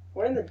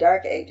 We're in the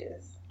dark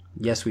ages.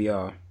 Yes, we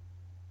are.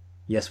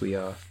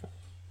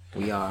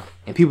 We are.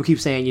 And people keep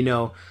saying,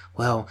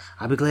 well,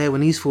 I'll be glad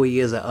when these 4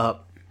 years are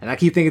up. And I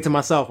keep thinking to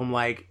myself, I'm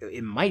like,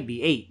 it might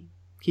be 8.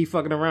 Keep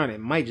fucking around. It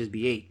might just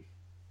be 8.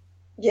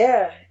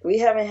 Yeah. We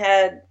haven't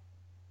had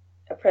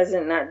a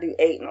president not do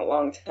 8 in a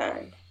long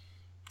time.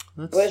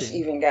 Bush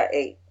even got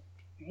 8.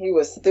 He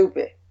was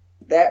stupid.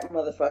 That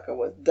motherfucker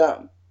was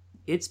dumb.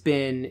 It's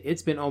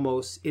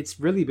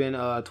really been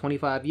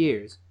 25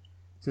 years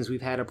since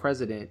we've had a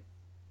president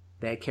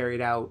that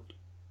carried out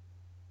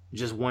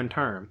just one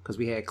term. Because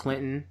we had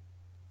Clinton,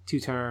 2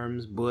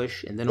 terms,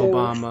 Bush, and then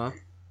Obama.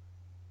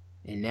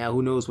 And now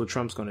who knows what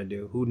Trump's going to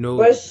do? Who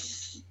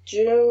knows?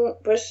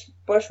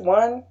 Bush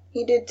 1,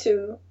 he did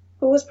 2.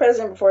 Who was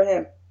president before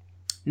him?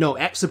 No,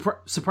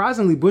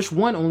 surprisingly, Bush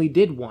 1 only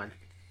did 1.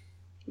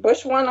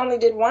 Bush 1 only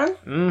did 1?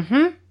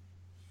 Mm-hmm.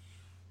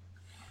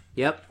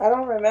 Yep. I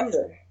don't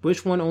remember.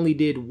 Bush 1 only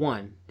did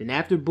 1. Then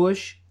after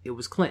Bush, it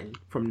was Clinton.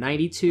 From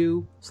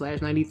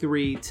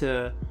 92/93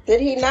 to...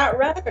 Did he not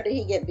run, or did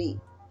he get beat?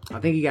 I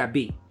think he got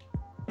beat.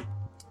 I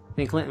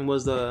think Clinton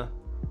was the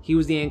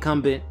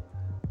incumbent.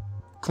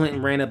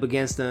 Clinton ran up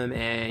against him,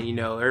 and,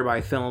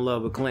 everybody fell in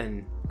love with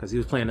Clinton because he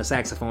was playing the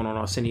saxophone on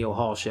Arsenio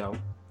Hall show.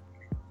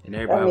 And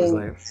everybody was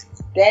like...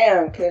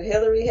 Damn, could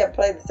Hillary have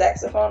played the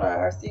saxophone on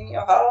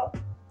Arsenio Hall?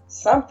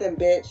 Something,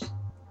 bitch.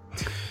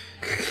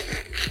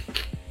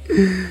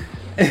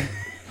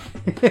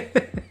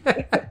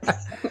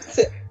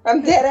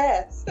 I'm dead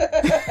ass.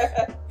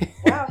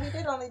 Wow, he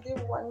did only do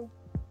 1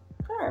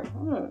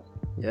 term.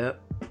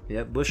 Yep.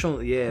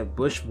 Yeah,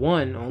 Bush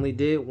one only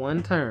did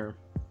one term.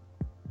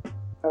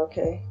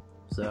 Okay.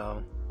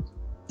 So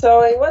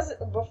it was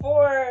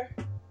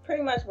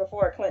pretty much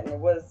before Clinton. It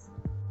was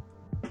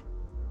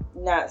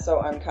not so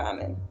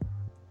uncommon.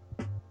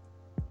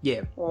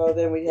 Yeah. Well,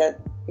 then we had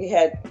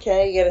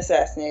Kennedy get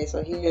assassinated,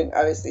 so he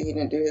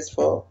didn't do his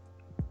full.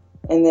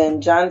 And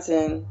then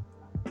Johnson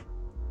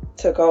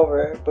took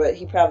over, but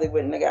he probably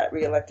wouldn't have got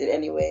reelected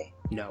anyway.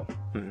 No,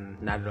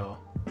 not at all.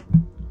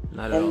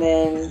 Not at all. And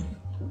then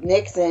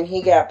Nixon,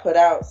 he got put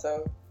out,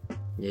 so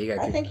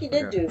yeah, I think he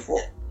did do 4.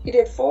 He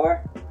did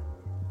 4.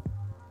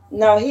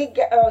 No,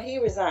 he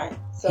resigned.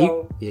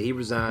 So he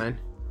resigned.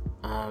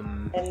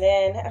 And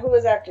then who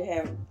was after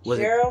him?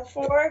 Gerald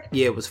Ford?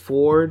 Yeah, it was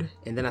Ford,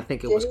 and then I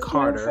think it was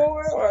Carter.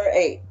 4 or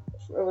 8?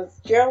 It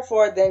was Gerald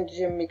Ford, then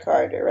Jimmy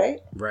Carter, right?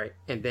 Right,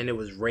 and then it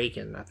was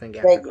Reagan, I think,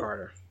 after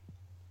Carter.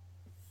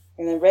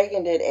 And then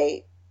Reagan did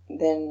 8.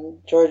 Then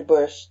George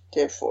Bush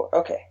did 4.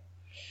 Okay,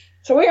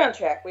 so we're on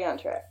track.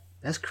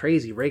 That's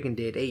crazy. Reagan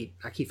did 8.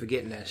 I keep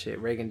forgetting that shit.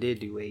 Reagan did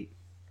do 8.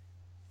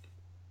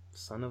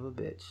 Son of a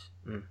bitch.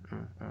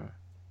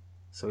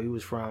 So he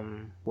was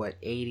from, what,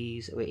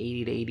 80 to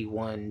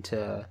 81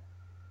 to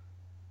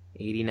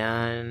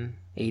 89,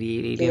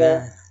 88, 89?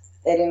 Yeah,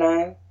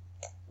 89.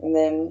 And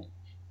then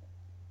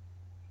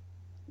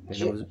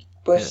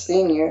Bush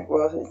Sr.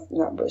 Well,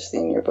 not Bush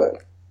Sr.,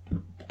 but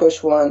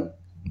Bush 1.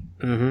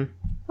 Mm-hmm.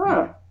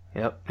 Huh.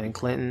 Yep, and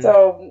Clinton.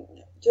 So,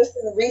 just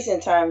in the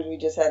recent times, we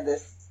just had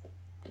this.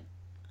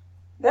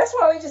 That's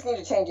why we just need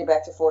to change it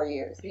back to 4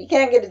 years. If you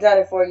can't get it done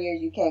in 4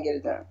 years, you can't get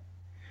it done.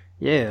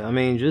 Yeah, I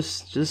mean,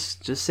 just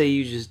say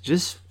you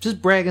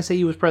just brag and say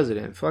you was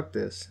president. Fuck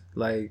this,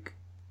 like,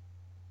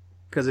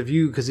 because if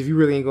you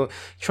really ain't going,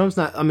 Trump's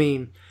not. I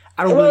mean,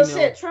 I don't really know.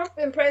 Shit, Trump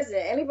been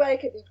president. Anybody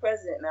could be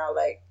president now.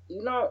 Like,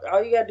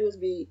 all you gotta do is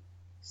be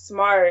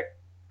smart,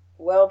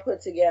 well put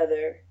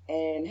together,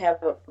 and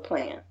have a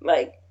plan.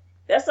 Like,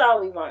 that's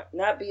all we want.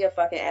 Not be a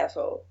fucking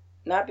asshole.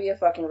 Not be a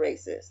fucking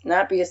racist.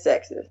 Not be a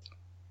sexist.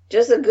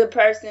 Just a good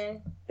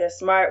person that's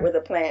smart with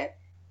a plan.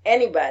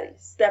 Anybody,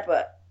 step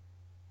up.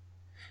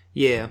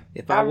 Yeah,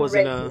 if I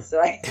wasn't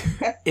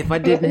if I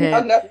didn't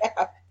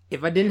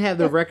have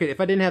the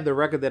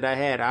record that I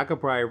had, I could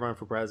probably run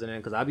for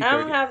president because I'd be. I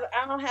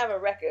don't have a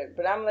record,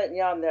 but I'm letting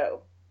y'all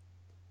know.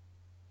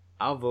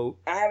 I'll vote.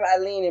 I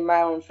lean in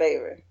my own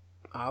favor.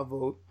 I'll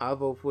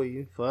vote for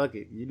you. Fuck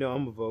it. You know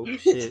I'm gonna vote.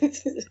 Shit.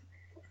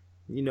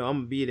 You know I'm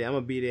gonna be there. I'm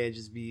gonna be there and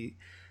just be.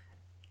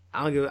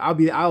 I'll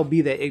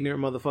be that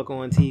ignorant motherfucker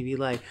on TV.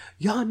 Like,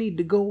 y'all need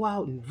to go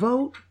out and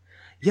vote.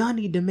 Y'all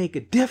need to make a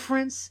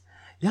difference.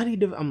 Y'all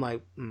need to. I'm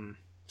like,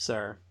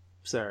 sir.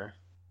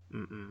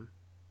 I'm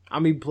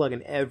gonna be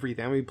plugging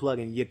everything. I'm gonna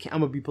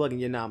be plugging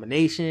your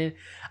nomination.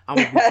 I'm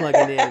gonna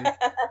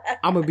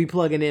be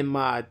plugging in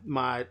my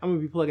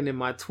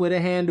Twitter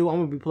handle. I'm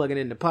gonna be plugging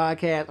in the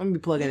podcast. I'm gonna be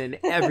plugging in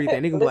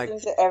everything. They gonna be like,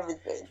 to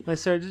everything. Like,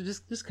 sir,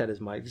 just cut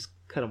his mic. Just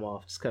cut him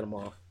off.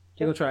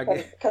 You're gonna try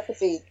again. Cut the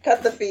feed.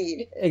 Cut the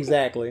feed.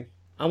 Exactly.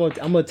 I'm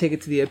gonna take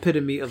it to the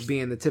epitome of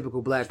being the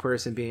typical black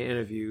person being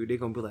interviewed. They're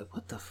gonna be like,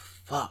 what the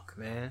fuck,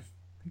 man?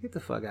 Get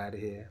the fuck out of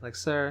here. Like,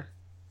 sir.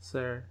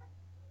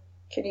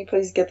 Can you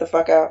please get the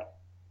fuck out?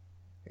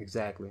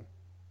 Exactly.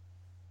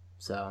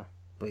 So,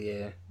 but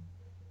yeah.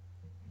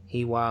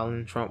 He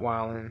wildin', Trump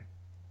wildin'.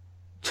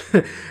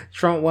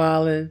 Trump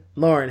wildin',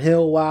 Lauryn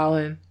Hill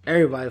wildin',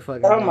 everybody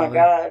fucking wildin'. Oh my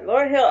God.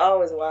 Lauryn Hill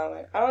always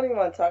wildin'. I don't even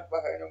want to talk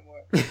about her no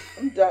more.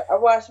 I'm done. I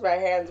wash my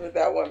hands with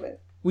that woman.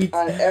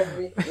 On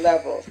every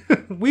level.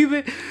 we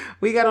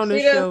got on the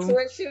show.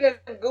 She done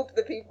goop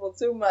the people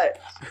too much.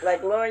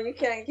 Like, Lauren, you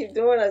can't keep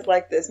doing us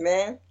like this,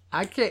 man.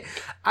 I can't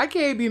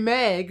be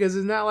mad because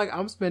it's not like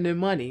I'm spending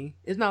money.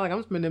 It's not like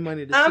I'm spending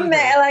money to I'm see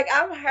mad. her. Like,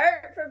 I'm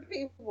hurt for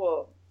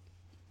people.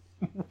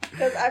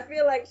 Because I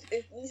feel like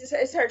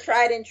it's her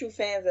tried and true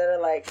fans that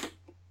are like,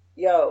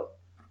 yo,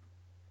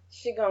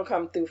 she gonna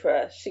come through for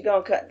us. She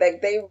gonna come.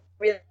 Like, they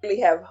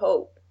really have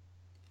hope.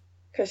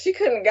 Because she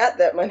couldn't have got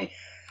that money.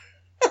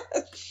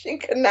 She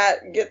could not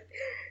get.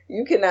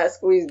 You cannot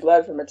squeeze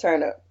blood from a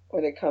turnip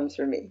when it comes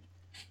for me.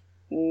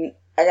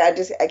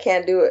 I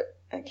can't do it.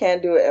 I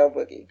can't do it, El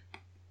Boogie.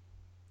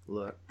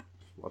 Look,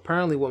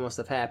 apparently what must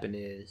have happened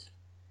is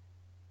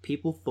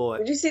people thought.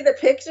 Did you see the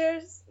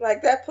pictures?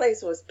 Like, that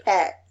place was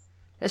packed.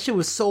 That shit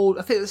was sold.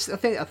 I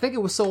think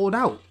it was sold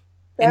out.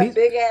 That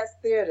big ass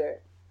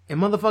theater. And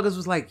motherfuckers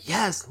was like,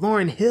 yes,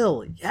 Lauryn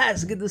Hill.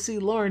 Yes, get to see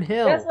Lauryn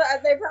Hill. That's what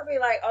they probably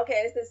like,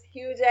 okay, it's this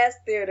huge ass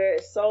theater.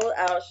 It's sold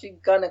out. She's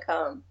gonna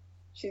come.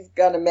 She's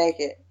gonna make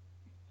it.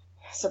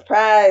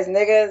 Surprise,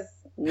 niggas.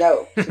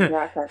 No, she's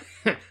not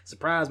coming.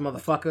 Surprise,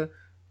 motherfucker.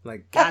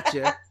 Like,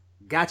 gotcha.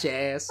 Gotcha,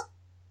 ass.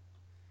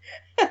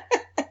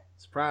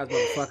 Surprise,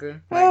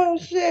 motherfucker. Like, oh,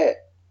 shit.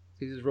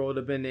 She just rolled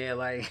up in there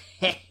like,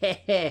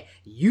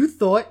 you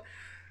thought.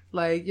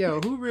 Like, yo,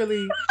 who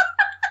really...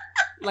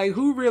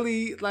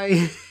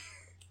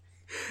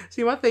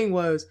 See, my thing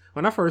was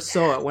when I first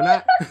saw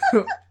it,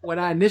 when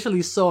I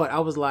initially saw it, I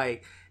was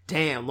like,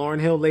 "Damn,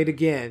 Lauryn Hill late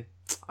again."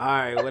 All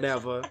right,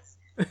 whatever.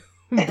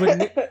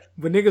 but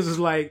niggas was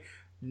like,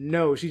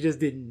 No, she just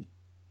didn't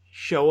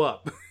show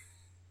up.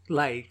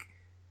 Like,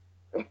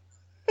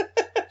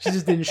 she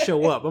just didn't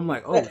show up. I'm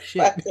like, oh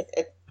shit.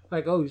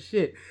 Like, oh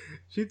shit.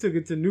 She took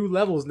it to new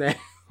levels now.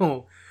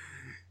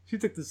 She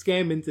took the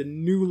scam into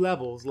new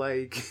levels.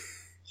 Like,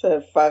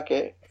 said fuck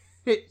it.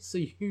 So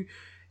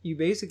you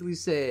basically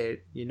said,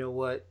 you know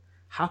what?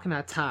 How can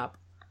I top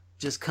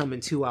just coming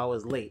 2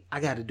 hours late? I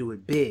got to do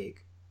it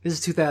big. This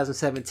is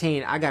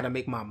 2017. I got to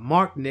make my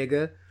mark,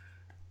 nigga.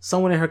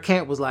 Someone in her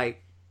camp was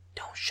like,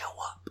 don't show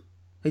up.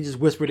 They just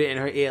whispered it in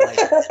her ear like,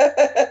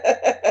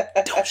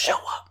 don't show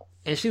up.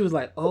 And she was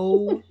like,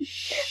 oh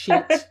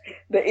shit.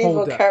 The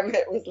evil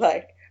Kermit was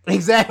like,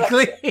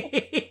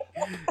 exactly.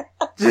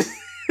 Just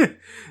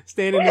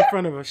standing in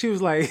front of her. She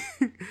was like,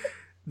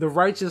 the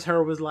righteous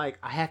her was like,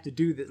 I have to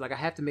do this. Like, I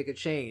have to make a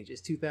change. It's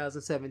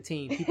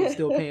 2017. People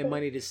still paying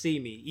money to see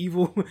me.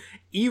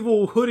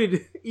 Evil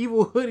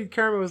hooded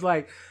Kermit was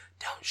like,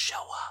 don't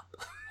show up.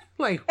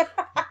 Like,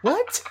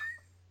 what?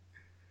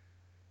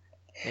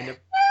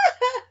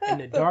 And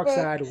the dark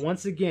side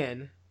once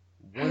again.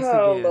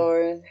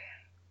 Lord.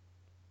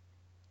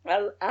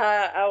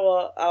 I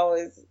will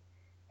always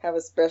have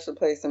a special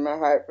place in my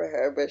heart for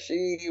her, but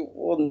she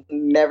will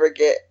never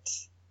get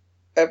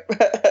a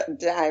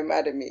dime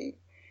out of me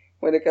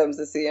when it comes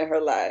to seeing her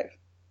live.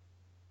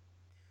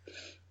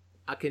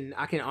 I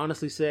can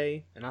honestly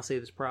say, and I'll say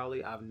this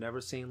proudly, I've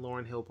never seen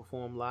Lauryn Hill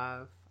perform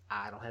live.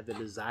 I don't have the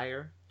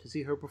desire to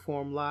see her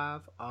perform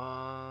live.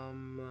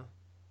 No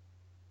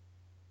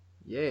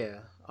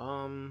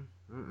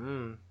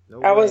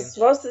I way. was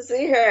supposed to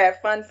see her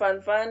at Fun,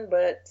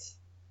 but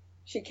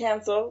she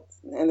canceled,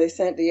 and they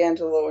sent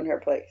D'Angelo in her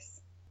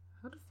place.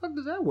 How the fuck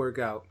does that work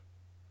out?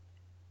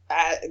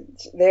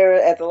 There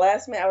at the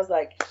last minute, I was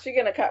like, she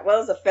gonna come. Well,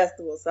 it was a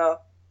festival, so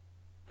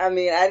I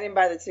mean, I didn't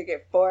buy the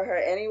ticket for her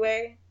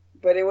anyway,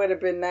 but it would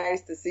have been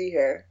nice to see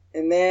her.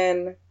 And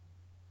then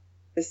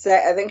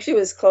I think she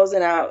was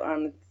closing out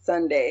on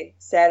Sunday.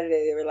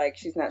 Saturday, they were like,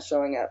 she's not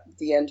showing up.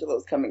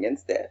 D'Angelo's coming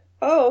instead.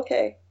 Oh,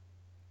 okay.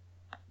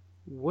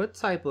 What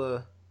type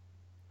of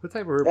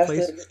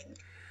replacement?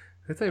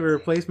 What type of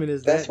replacement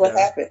is that? That's what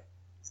happened.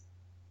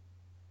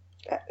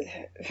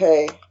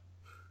 Hey,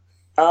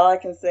 all I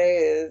can say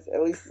is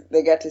at least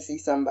they got to see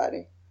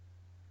somebody.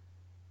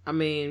 I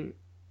mean,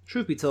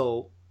 truth be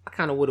told, I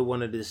kind of would have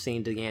wanted to see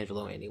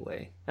D'Angelo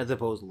anyway, as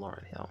opposed to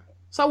Lauryn Hill.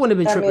 So I wouldn't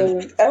have been tripping. I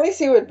mean, at least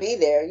he would be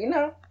there, you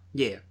know?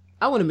 Yeah,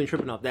 I wouldn't have been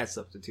tripping off that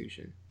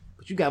substitution.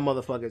 But you got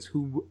motherfuckers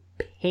who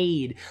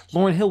paid.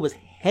 Lauryn Hill was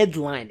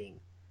headlining.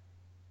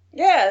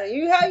 Yeah,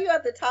 you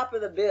at the top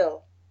of the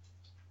bill.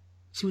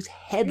 She was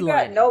headlining. You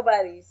got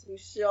nobodies who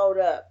showed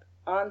up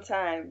on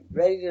time,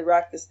 ready to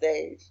rock the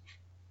stage.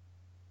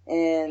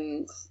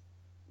 And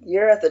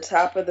you're at the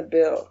top of the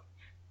bill.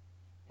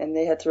 And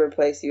they had to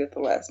replace you at the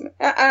last minute.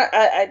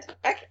 I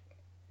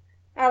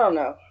don't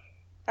know.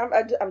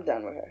 I'm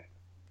done with her.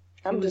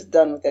 I'm just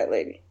done with that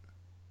lady.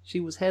 She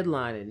was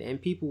headlining,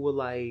 and people were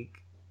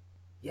like,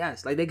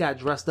 yes, like they got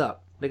dressed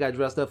up. They got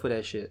dressed up for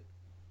that shit.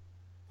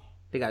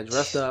 They got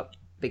dressed up.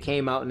 They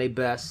came out in their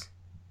best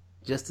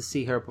just to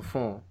see her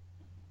perform.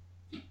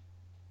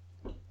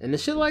 And the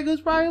shit like it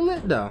was probably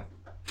lit, though.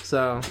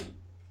 So,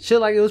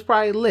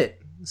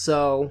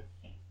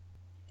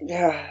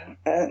 yeah,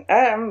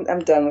 I'm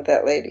done with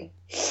that lady.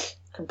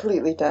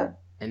 Completely done.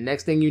 And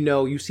next thing you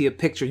know, you see a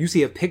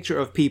picture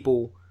of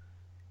people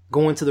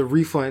going to the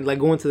refund, like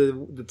going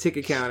to the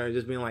ticket counter and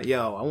just being like,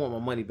 yo, I want my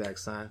money back,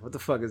 son. What the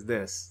fuck is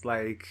this?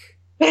 Like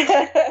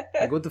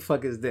what the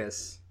fuck is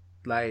this?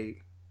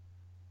 Like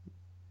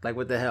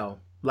what the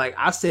hell? Like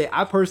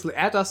I personally,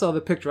 after I saw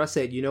the picture, I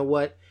said, you know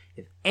what?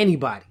 If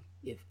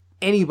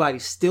anybody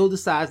still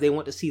decides they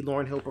want to see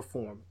Lauryn Hill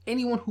perform,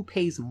 anyone who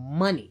pays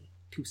money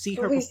to see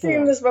her perform. We've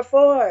seen this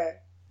before.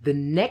 The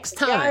next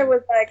time. Guy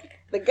was like,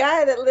 the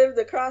guy that lived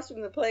across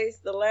from the place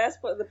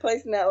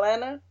in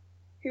Atlanta,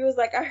 he was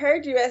like, I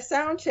heard you at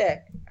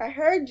Soundcheck. I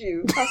heard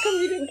you. How come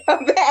you didn't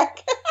come back?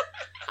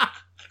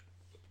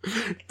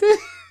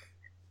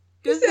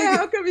 This nigga,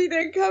 how come you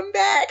didn't come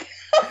back?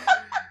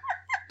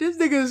 This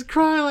nigga is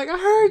crying like, I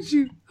heard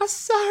you. I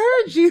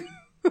heard you.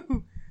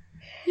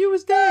 You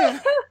was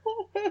there.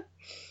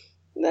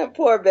 That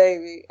poor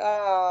baby.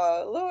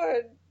 Oh,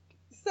 Lord.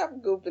 Stop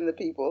gooping the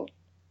people.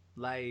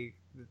 Like,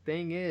 the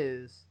thing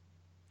is,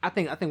 I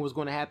think what's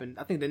going to happen,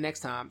 I think the next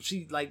time,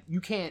 she, like,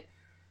 you can't,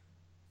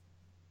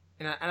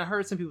 and I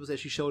heard some people say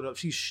she showed up,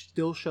 she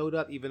still showed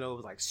up, even though it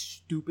was, like,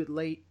 stupid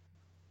late,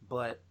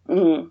 but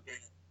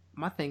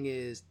my thing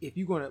is, if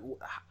you're going to,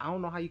 I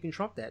don't know how you can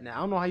trump that now,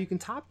 I don't know how you can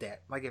top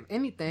that, like, if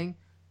anything,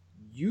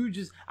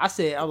 I was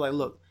like,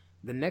 look,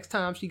 the next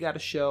time she got a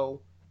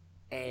show,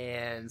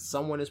 and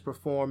someone is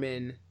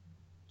performing,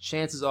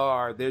 chances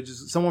are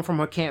someone from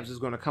her camps is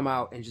going to come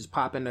out and just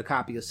pop in a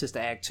copy of Sister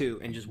Act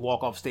 2 and just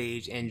walk off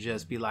stage and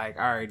just be like,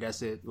 all right,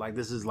 that's it. Like,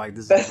 this is the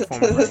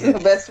performance. This is the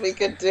best we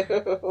could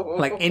do.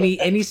 Like,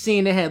 any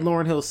scene that had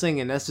Lauryn Hill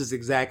singing, that's just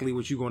exactly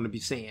what you're going to be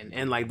seeing.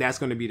 And, like, that's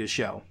going to be the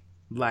show.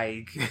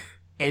 Like,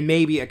 and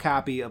maybe a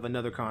copy of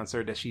another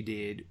concert that she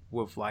did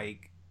with,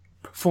 like,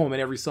 performing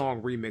every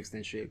song remixed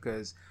and shit.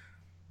 Because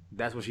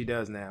That's what she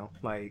does now.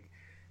 Like,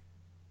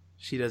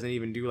 she doesn't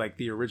even do like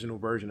the original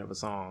version of a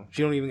song.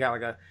 She don't even got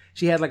like a.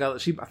 She had like a.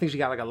 I think she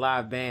got like a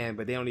live band,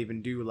 but they don't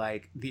even do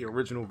like the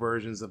original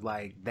versions of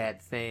like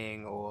That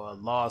Thing or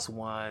Lost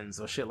Ones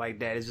or shit like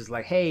that. It's just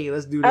like, hey,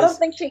 let's do this. I don't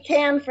think she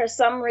can for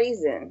some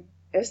reason.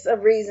 There's a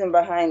reason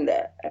behind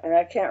that, and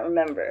I can't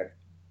remember.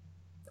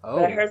 Oh.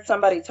 But I heard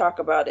somebody talk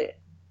about it.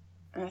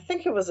 I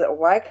think it was a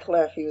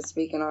Wyclef he was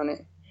speaking on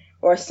it,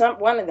 or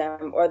one of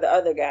them, or the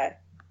other guy.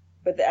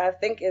 But I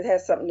think it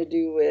has something to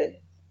do with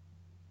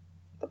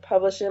the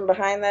publishing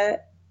behind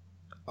that.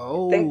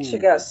 Oh. I think she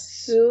got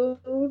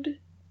sued,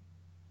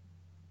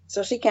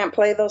 so she can't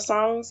play those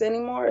songs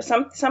anymore. Or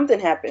something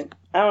happened.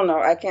 I don't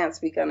know. I can't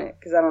speak on it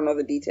because I don't know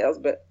the details.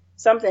 But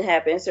something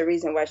happened. It's the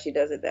reason why she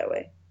does it that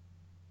way.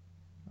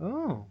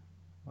 Oh,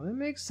 well, it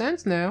makes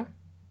sense now.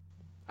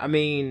 I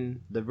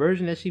mean, the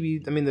versions that she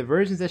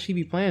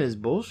be playing is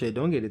bullshit.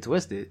 Don't get it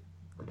twisted.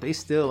 They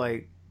still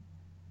like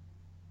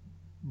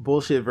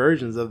bullshit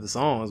versions of the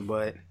songs,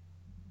 but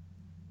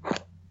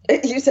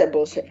you said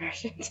bullshit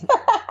versions.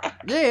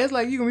 yeah, it's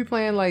like you gonna be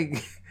playing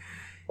like.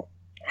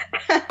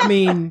 I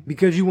mean,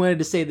 because you wanted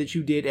to say that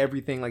you did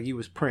everything like you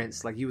was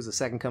Prince, like you was the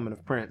second coming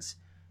of Prince.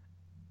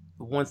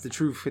 Once the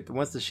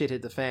shit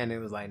hit the fan, it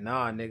was like,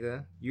 nah,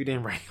 nigga, you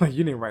didn't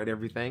write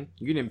everything.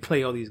 You didn't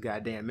play all these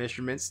goddamn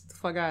instruments. Get the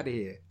fuck out of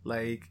here.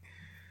 Like,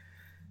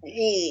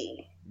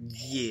 yeah,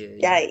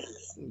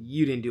 yikes.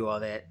 You didn't do all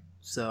that.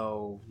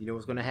 So you know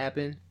what's gonna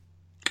happen?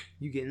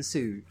 You getting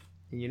sued,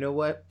 and you know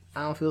what?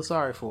 I don't feel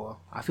sorry for her.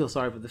 I feel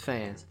sorry for the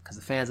fans because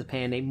the fans are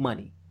paying their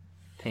money,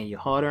 paying your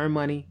hard-earned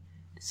money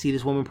to see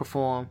this woman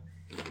perform.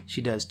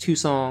 She does 2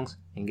 songs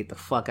and get the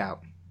fuck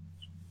out.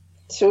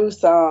 2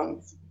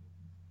 songs.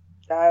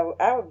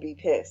 I would be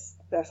pissed.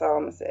 That's all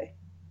I'm gonna say.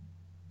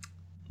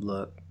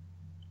 Look,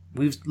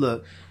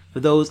 for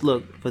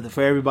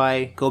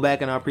everybody, go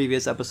back in our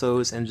previous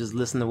episodes and just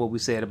listen to what we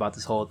said about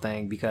this whole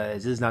thing,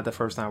 because this is not the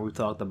first time we've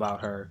talked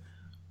about her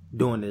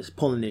doing this,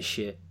 pulling this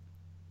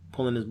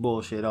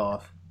bullshit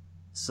off.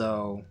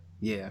 So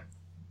yeah,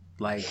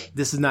 like,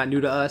 this is not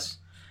new to us.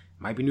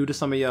 Might be new to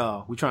some of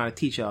y'all. We're trying to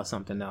teach y'all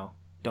something now.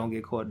 Don't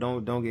get caught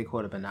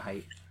up in the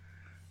hype.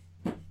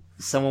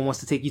 Someone wants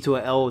to take you to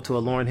a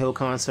Lauryn Hill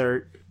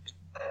concert.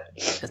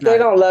 They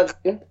don't love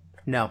you.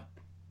 No,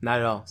 not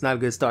at all. It's not a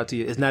good start to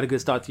you. It's not a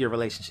good start to your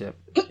relationship.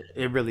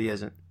 It really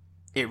isn't.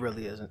 It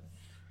really isn't.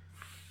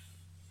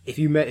 If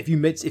you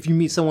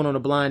meet someone on a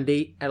blind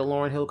date at a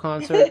Lauryn Hill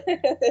concert,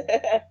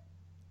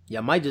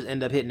 y'all might just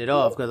end up hitting it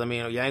off, because I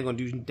mean, y'all ain't gonna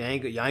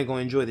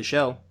enjoy the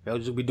show. Y'all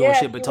just be doing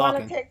shit but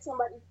talking.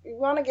 You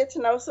want to get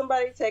to know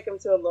somebody, take them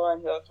to a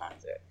Lauryn Hill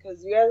concert,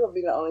 because you guys will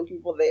be the only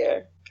people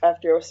there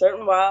after a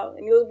certain while,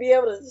 and you'll be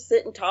able to just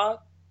sit and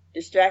talk,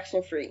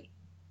 distraction free.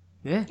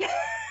 Yeah,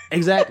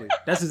 exactly.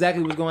 That's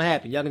exactly what's gonna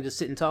happen. Y'all can just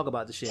sit and talk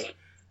about the shit,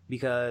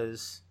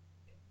 because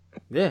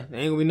there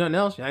ain't gonna be nothing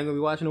else. Y'all ain't gonna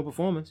be watching no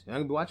performance. Y'all ain't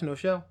gonna be watching no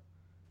show.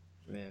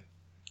 Man,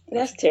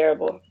 that's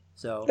terrible.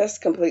 So that's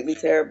completely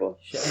terrible.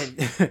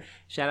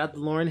 Shout out to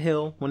Lauryn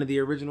Hill, one of the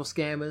original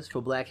scammers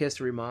for Black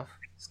History Month.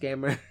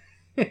 Scammer.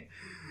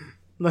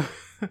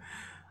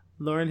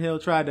 Lauryn Hill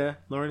tried to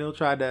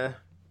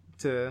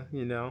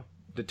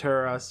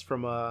deter us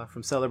from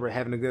celebrating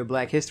having a good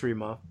Black History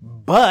Month,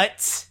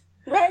 but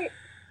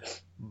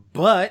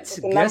it's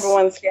the number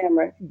one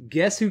scammer.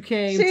 Guess who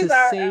came She's to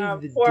our,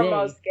 save the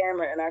foremost day?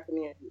 Scammer in our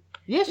community.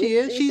 Yeah, she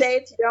is. She say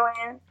it's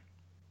Joanne.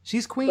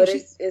 She's queen. But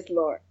it's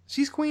Lauren.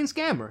 She's queen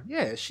scammer.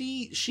 Yeah,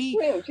 she's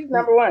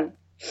number one.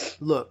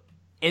 Look,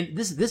 and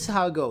this is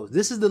how it goes.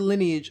 This is the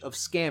lineage of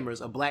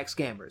scammers, of black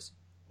scammers,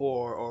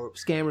 or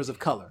scammers of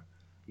color.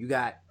 You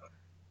got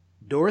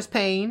Doris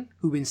Payne,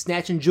 who been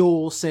snatching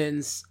jewels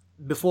since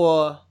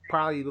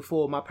probably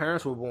before my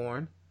parents were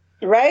born.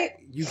 Right.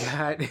 You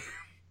got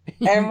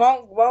and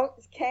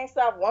can't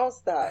stop, won't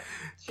stop.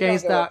 Can't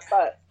stop,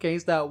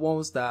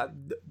 won't stop.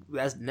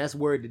 That's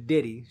word to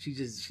Diddy.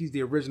 She's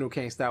the original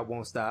can't stop,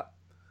 won't stop.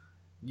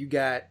 You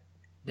got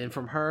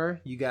from her,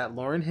 you got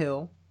Lauryn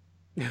Hill.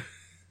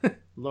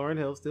 Lauryn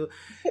Hill still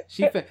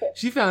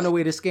she found a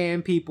way to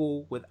scam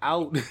people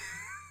without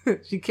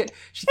she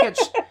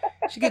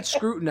gets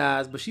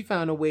scrutinized, but she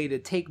found a way to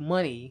take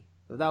money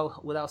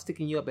without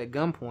sticking you up at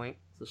gunpoint.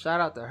 So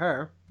shout out to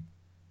her.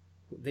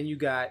 Then you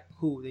got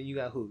who?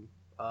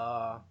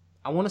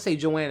 I want to say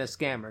Joanne is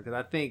scammer, because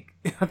I think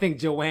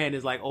Joanne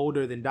is like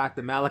older than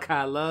Dr.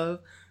 Malachi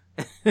Love.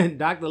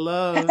 Dr.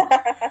 Love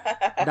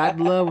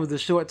was the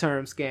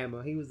short-term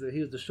scammer. He was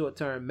the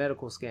short-term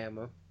medical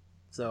scammer.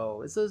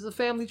 So it's a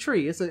family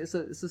tree. It's a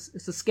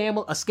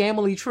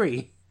scamily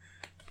tree.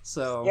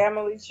 So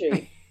scamily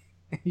tree.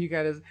 You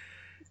got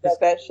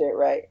that shit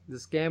right. The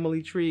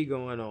scamily tree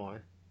going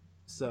on.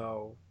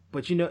 So,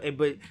 but in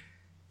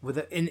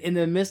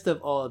the midst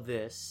of all of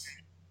this,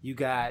 you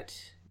got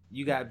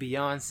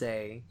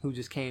Beyonce, who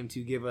just came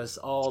to give us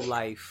all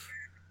life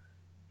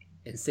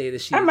and say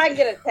that she... I might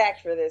get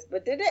attacked for this,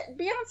 but did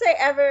Beyonce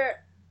ever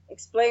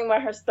explain why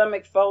her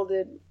stomach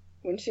folded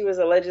when she was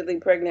allegedly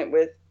pregnant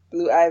with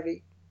Blue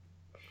Ivy?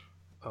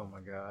 Oh my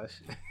gosh.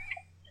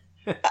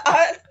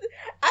 I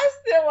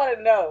still want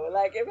to know.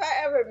 Like, if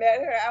I ever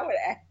met her, I would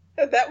ask.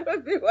 That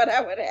would be what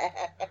I would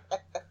ask.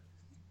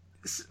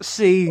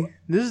 See,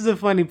 this is the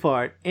funny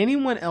part.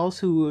 Anyone else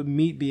who would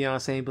meet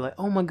Beyonce and be like,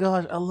 "Oh my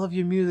gosh, I love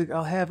your music.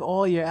 I'll have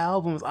all your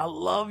albums. I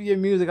love your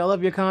music. I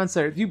love your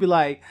concerts." You'd be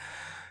like,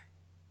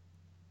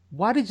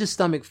 "Why did your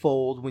stomach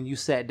fold when you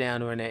sat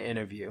down during that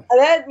interview?"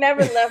 That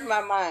never left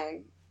my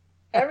mind.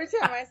 Every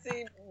time I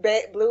see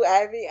Blue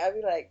Ivy, I'd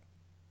be like,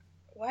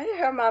 "Why did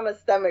her mama's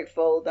stomach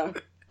fold on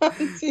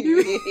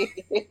TV?"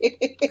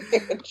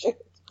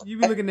 You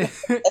be looking at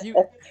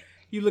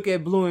you look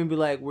at Blue and be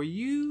like,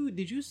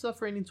 did you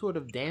suffer any sort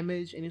of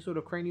damage, any sort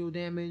of cranial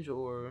damage,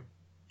 or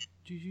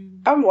did you?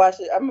 I'm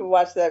gonna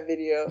watch that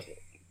video.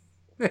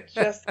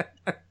 Just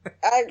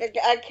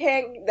I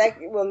can't. That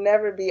will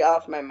never be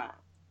off my mind.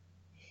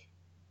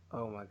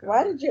 Oh my god!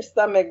 Why did your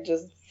stomach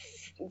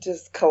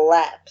just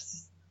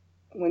collapse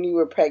when you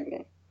were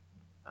pregnant?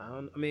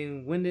 I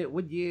mean,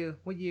 what year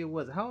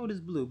was it? How old is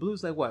Blue?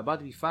 Blue's like what? About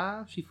to be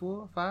 5? She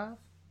 4, 5?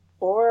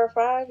 4 or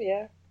 5,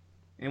 yeah.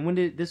 And when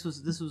did this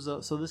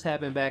so this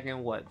happened back in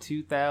what,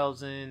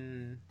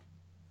 2000,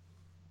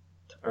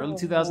 early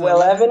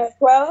 2011? 11 or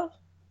 12?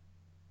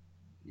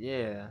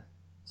 Yeah.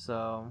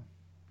 So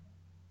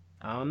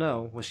I don't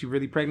know. Was she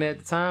really pregnant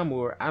at the time,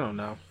 or I don't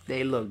know.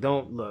 Hey,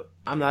 don't look.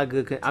 I'm not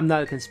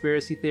a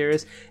conspiracy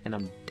theorist, and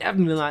I'm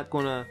definitely not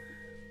gonna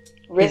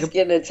risk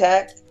getting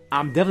attacked.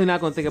 I'm definitely not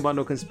gonna think about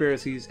no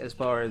conspiracies as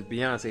far as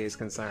Beyonce is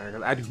concerned.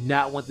 'Cause I do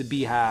not want the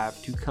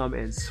Beehive to come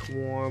and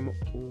swarm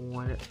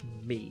on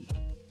me.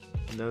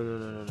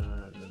 No.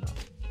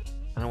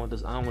 I don't want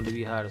this. I don't want the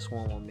Beehive to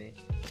swarm on me.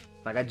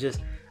 Like I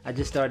just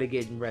started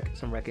getting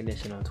some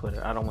recognition on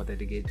Twitter. I don't want that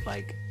to get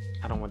like.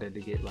 I don't want to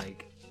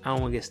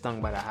get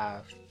stung by the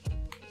hive.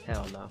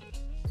 Hell no.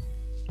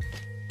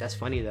 That's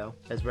funny though.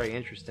 That's very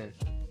interesting.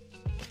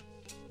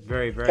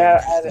 Very, very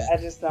interesting. I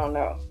just don't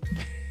know.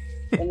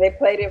 And they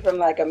played it from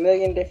like a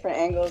million different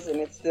angles, and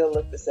it still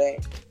looked the same.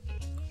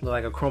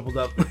 Like a crumpled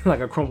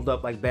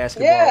up like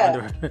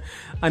basketball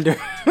under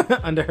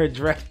her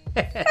dress.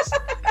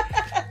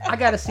 I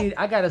gotta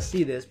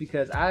see this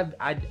because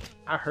I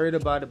heard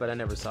about it, but I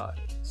never saw it.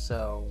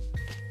 So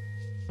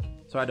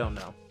I don't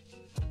know.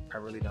 I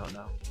really don't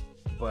know.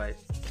 But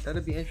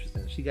that'll be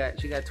interesting. She got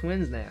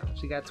twins now.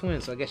 She got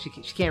twins, so I guess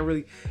she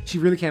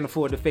really can't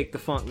afford to fake the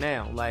funk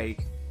now.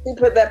 Like, she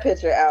put that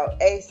picture out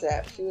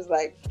ASAP. She was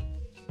like,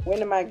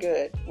 "When am I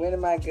good? When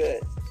am I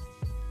good?"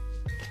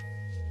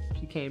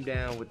 She came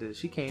down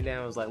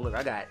and was like, "Look,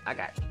 I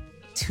got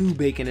 2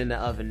 bacon in the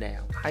oven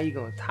now. How you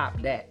gonna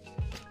top that?"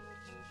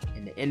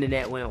 And the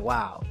internet went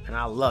wild, and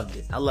I loved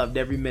it. I loved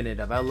every minute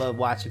of it. I love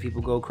watching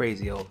people go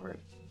crazy over it.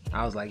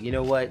 I was like, you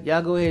know what?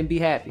 Y'all go ahead and be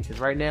happy, because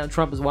right now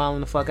Trump is wilding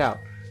the fuck out.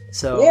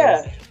 So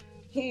yeah,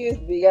 he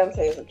used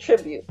Beyonce as a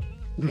tribute.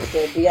 He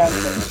said,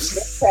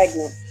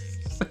 "Beyonce,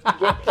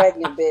 get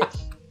pregnant, bitch,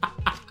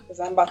 because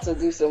I'm about to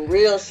do some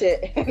real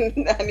shit,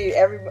 and I need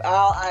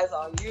all eyes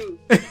on you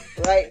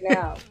right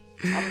now.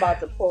 I'm about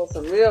to pull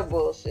some real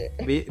bullshit."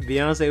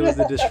 Beyonce was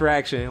the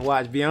distraction.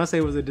 Watch,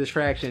 Beyonce was a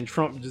distraction.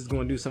 Trump just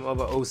gonna do some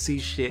other OC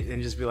shit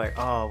and just be like,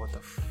 "Oh, what the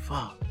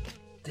fuck?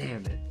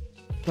 Damn it!"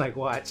 Like,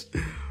 watch.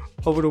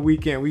 Over the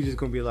weekend, we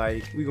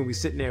gonna be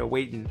sitting there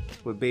waiting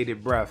with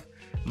bated breath.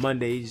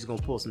 Monday, he's just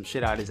gonna pull some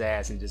shit out his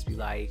ass and just be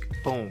like,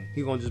 boom.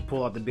 He's gonna just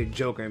pull out the big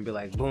joker and be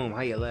like, boom,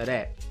 how you love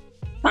that?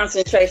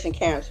 Concentration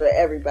camps for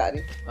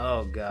everybody.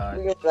 Oh, God.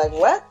 You're gonna be like,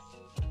 what?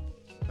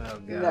 Oh,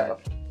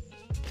 God.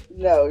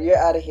 No, you're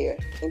out of here.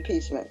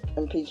 Impeachment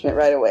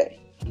right away.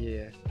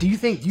 Yeah. Do you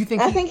think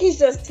I think he's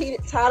just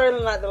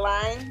tottering like the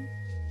line.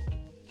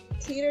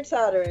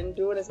 Teeter-tottering,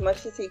 doing as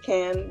much as he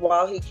can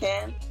while he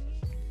can.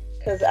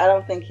 Because I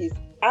don't think he's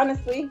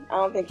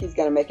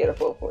going to make it a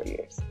full 4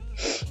 years.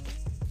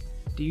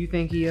 Do you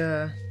think he,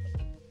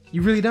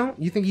 you really don't?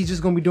 You think he's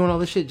just going to be doing all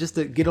this shit just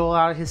to get all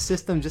out of his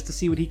system, just to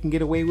see what he can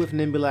get away with and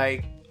then be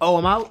like, oh,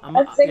 I'm out?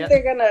 I think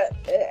they're going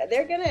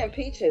to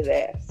impeach his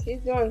ass.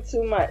 He's doing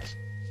too much.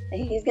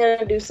 And he's going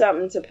to do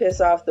something to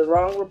piss off the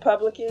wrong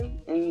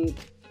Republican, and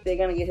they're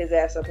going to get his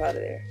ass up out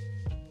of there.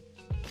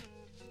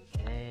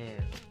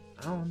 Man,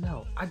 I don't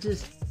know.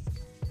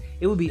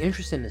 It would be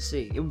interesting to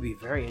see. It would be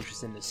very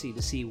interesting to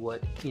see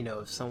what,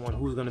 if someone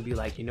who's going to be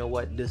like, you know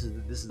what, this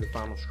is the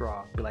final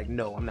straw. Be like,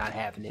 no, I'm not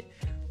having it.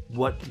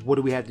 What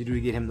do we have to do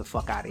to get him the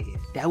fuck out of here?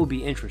 That would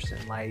be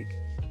interesting. Like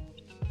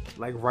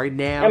right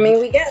now. I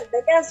mean, they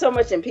got so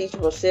much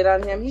impeachable shit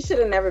on him. He should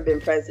have never been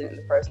president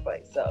in the first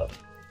place. So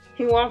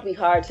he won't be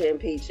hard to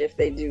impeach if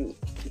they do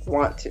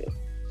want to.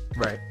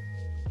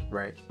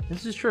 Right.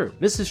 This is true.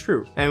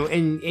 And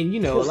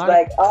a lot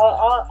like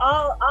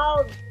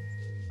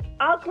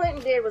all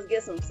Clinton did was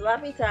get some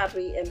sloppy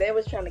toppy, and they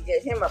was trying to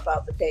get him up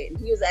out the gate, and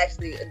he was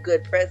actually a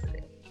good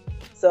president.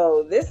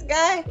 So this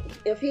guy,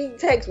 if he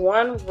takes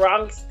one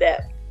wrong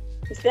step,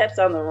 he steps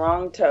on the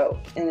wrong toe,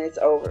 and it's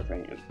over for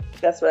him.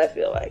 That's what I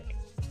feel like.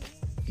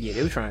 Yeah,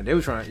 they were trying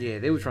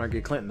to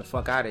get Clinton the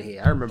fuck out of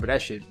here. I remember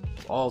that shit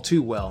all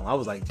too well. I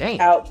was like,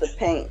 damn. Out the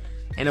paint.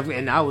 And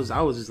I was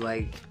just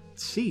like,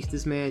 sheesh,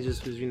 this man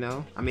just was,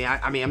 I mean,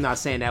 I'm not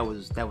saying that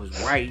was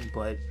right,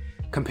 but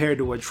compared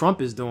to what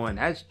Trump is doing,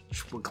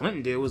 what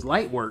Clinton did was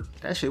light work.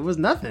 That shit was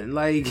nothing.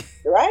 Like,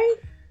 right?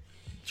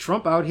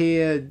 Trump out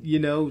here,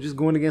 just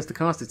going against the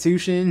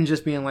Constitution,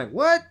 just being like,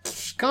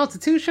 what?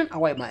 Constitution? I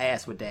wipe my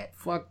ass with that.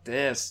 Fuck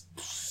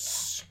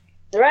this.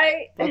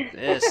 Right? Fuck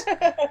this.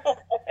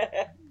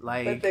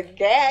 Like, but the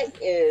gag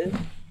is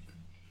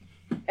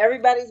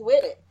everybody's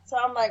with it. So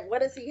I'm like,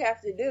 what does he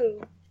have to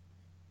do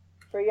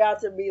for y'all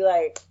to be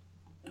like,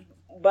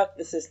 buck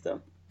the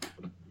system?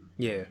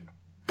 Yeah.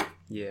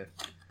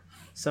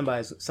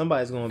 Somebody's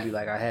going to be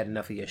like, I had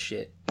enough of your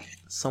shit.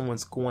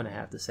 Someone's going to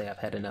have to say, I've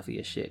had enough of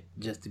your shit,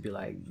 just to be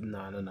like,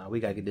 no, we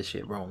got to get this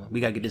shit rolling. We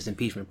got to get this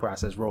impeachment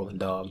process rolling,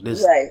 dog.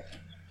 This ain't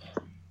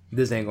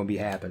going to be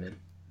happening.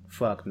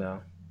 Fuck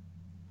no.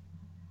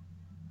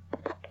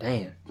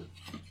 Damn.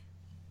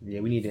 Yeah,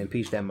 we need to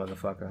impeach that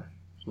motherfucker.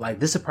 Like,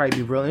 this would probably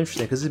be real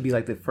interesting, because it'd be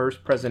like the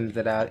first president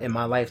that in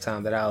my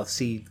lifetime that I'll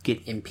see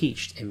get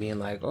impeached and being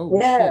like, oh,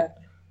 shit.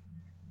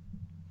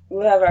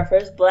 We'll have our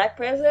first black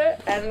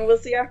president, and we'll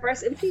see our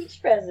first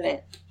impeached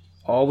president.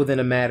 All within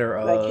a matter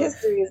of... Like,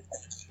 history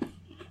is...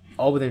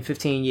 All within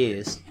 15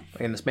 years.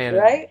 In the span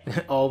of... Right?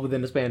 All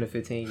within the span of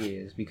 15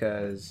 years,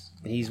 because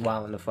he's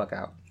wilding the fuck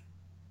out.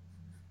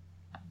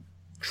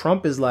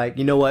 Trump is like...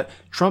 You know what?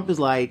 Trump is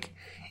like...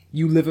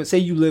 You live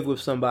with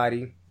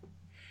somebody...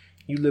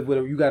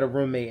 You got a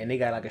roommate and they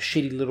got like a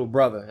shitty little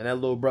brother, and that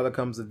little brother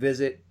comes to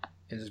visit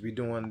and just be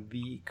doing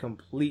the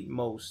complete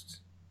most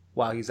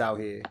while he's out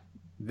here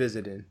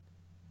visiting,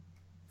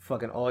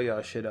 fucking all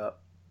y'all shit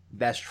up.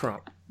 That's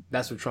Trump.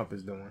 That's what Trump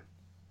is doing.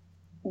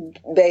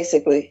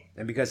 Basically.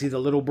 And because he's a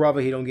little brother,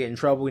 he don't get in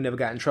trouble. He never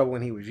got in trouble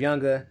when he was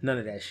younger. None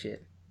of that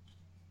shit.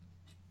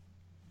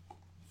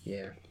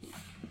 Yeah.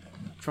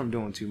 Trump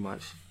doing too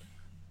much.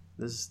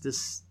 This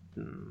is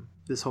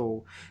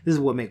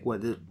what make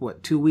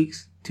 2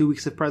 weeks? 2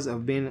 weeks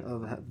of being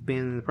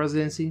in the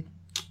presidency?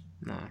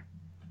 Nah.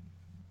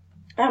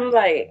 I'm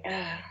like,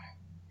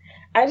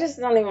 I just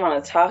don't even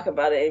want to talk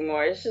about it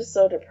anymore. It's just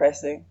so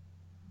depressing.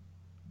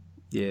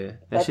 Yeah.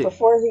 Like,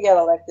 before he got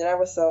elected, I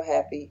was so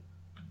happy.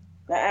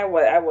 I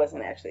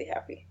wasn't actually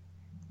happy.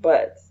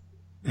 But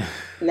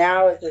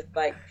now it's just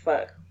like,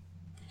 fuck.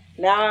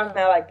 Now I'm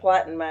like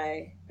plotting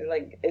my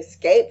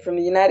escape from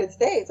the United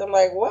States. I'm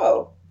like,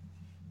 whoa.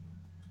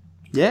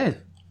 Yeah.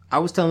 I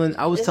was telling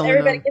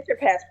everybody get your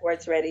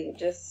passports ready.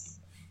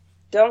 Just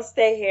don't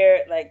stay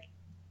here. Like,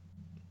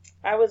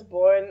 I'm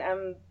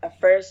a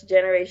first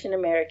generation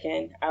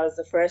American. I was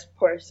the first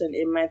person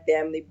in my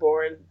family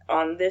born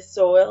on this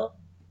soil.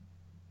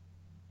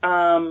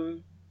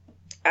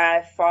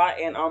 I fought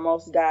and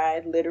almost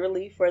died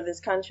literally for this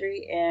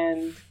country,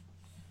 and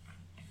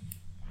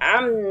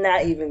I'm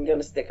not even going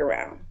to stick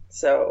around.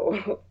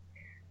 So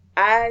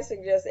I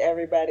suggest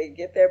everybody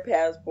get their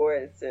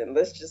passports and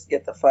let's just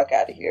get the fuck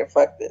out of here.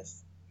 Fuck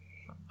this.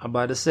 I'm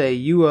about to say,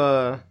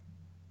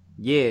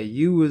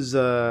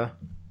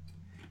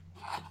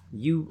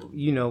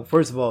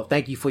 first of all,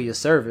 thank you for your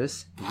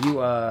service.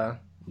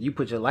 You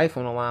put your life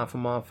on the line for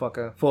a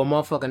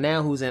motherfucker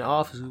now who's in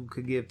office who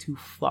could give two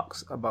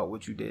fucks about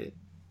what you did.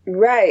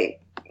 Right.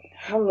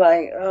 I'm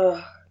like,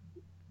 ugh.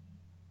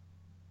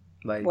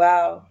 Like,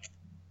 wow.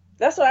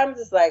 That's why I'm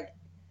just like,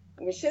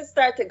 when shit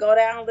start to go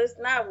down, let's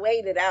not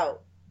wait it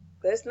out.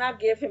 Let's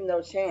not give him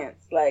no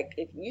chance. Like,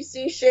 if you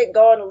see shit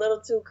going a little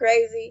too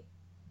crazy,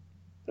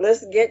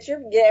 let's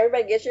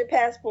everybody get your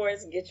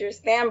passports, get your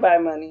standby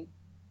money,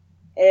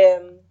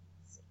 and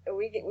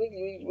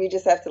we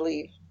just have to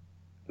leave.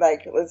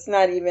 Like, let's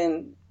not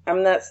even.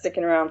 I'm not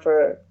sticking around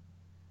for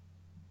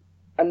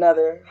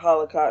another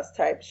Holocaust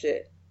type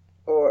shit,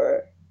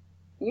 or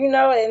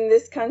in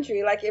this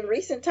country, like in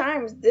recent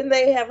times, didn't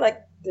they have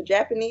like the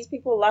Japanese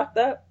people locked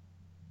up?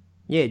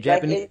 Yeah,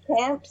 Japanese like in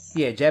camps.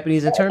 Yeah,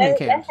 Japanese internment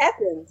camps. That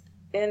happens,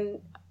 and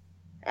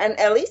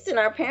at least in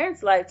our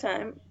parents'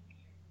 lifetime.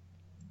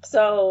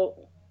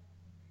 So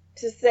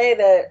to say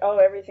that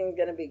everything's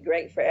gonna be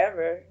great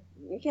forever,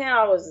 you can't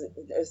always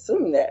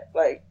assume that.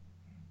 Like,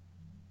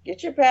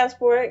 get your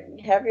passport,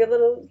 have your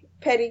little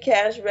petty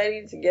cash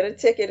ready to get a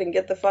ticket and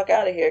get the fuck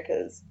out of here,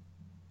 because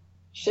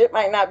shit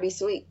might not be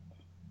sweet.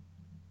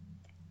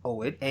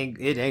 Oh, it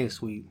ain't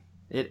sweet.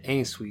 It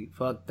ain't sweet.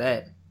 Fuck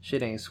that.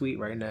 Shit ain't sweet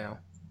right now.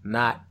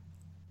 Not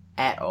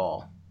at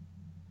all.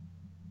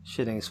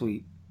 Shit ain't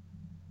sweet.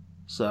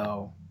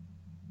 So,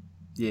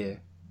 yeah.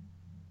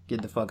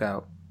 Get the fuck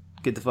out.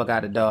 Get the fuck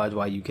out of Dodge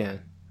while you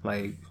can.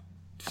 Like,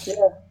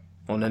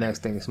 on the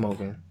next thing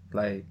smoking.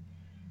 Like,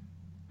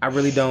 I'm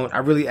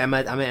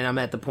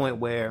at the point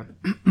where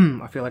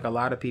I feel like a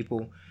lot of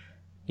people,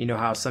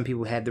 how some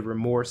people had the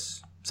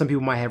remorse. Some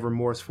people might have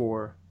remorse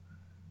for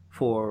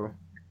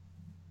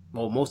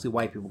mostly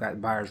white people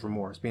got buyer's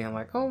remorse, being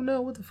like, oh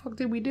no, what the fuck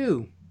did we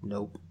do?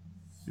 Nope.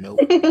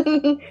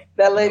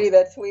 That lady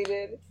that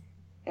tweeted,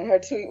 and her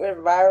tweet went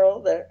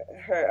viral, that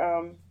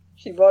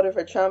she voted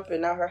for Trump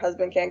and now her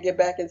husband can't get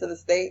back into the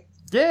States.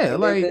 Yeah,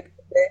 like,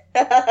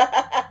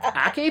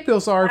 I can't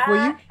feel sorry for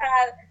you.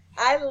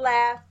 I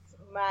laughed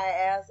my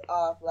ass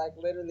off, like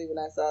literally when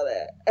I saw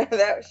that.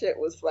 That shit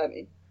was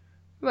funny.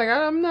 Like,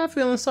 I'm not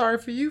feeling sorry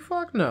for you.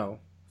 Fuck no.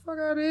 Fuck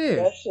out of here.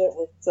 That shit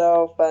was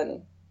so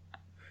funny.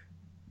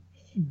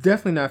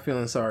 Definitely not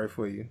feeling sorry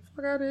for you.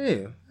 Fuck out of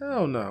here.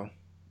 Hell no.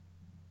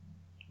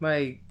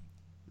 Like,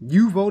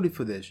 you voted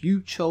for this.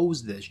 You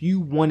chose this.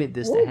 You wanted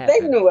this to happen.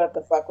 They knew what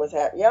the fuck was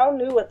happening. Y'all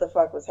knew what the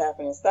fuck was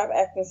happening. Stop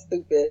acting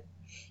stupid.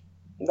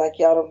 Like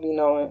y'all don't be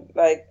knowing.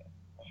 Like,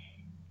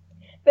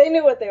 they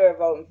knew what they were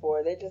voting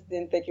for. They just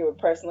didn't think it would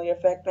personally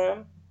affect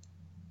them.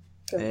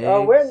 Exactly.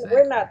 Oh,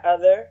 we're not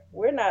other.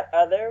 We're not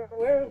other.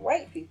 We're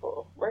white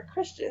people. We're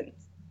Christians.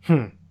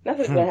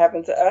 Nothing's gonna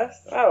happen to us.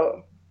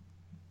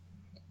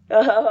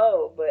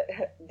 Oh, but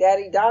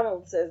Daddy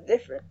Donald says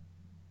different.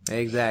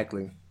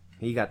 Exactly.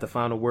 He got the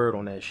final word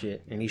on that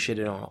shit, and he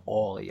shitted on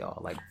all of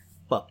y'all. Like,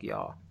 fuck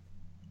y'all.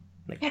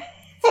 Like,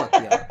 fuck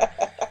y'all.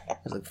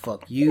 It's like,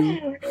 fuck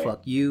you,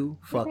 fuck you,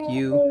 fuck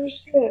you. Oh,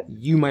 shit.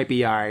 You might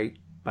be alright,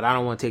 but I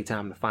don't want to take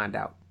time to find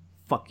out.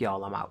 Fuck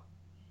y'all, I'm out.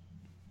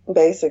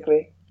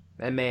 Basically.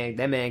 That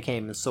man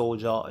came and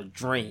sold y'all a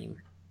dream.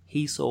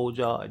 He sold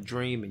y'all a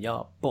dream, and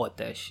y'all bought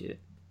that shit.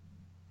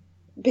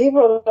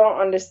 People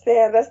don't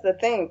understand. That's the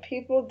thing.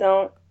 People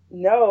don't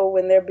know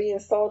when they're being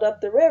sold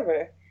up the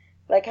river.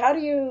 Like, how do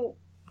you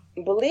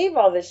believe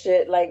all this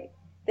shit? Like,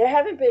 there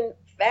haven't been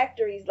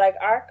factories. Like,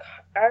 our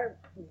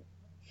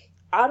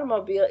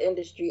automobile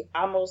industry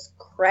almost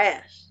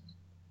crashed.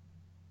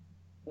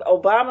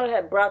 Obama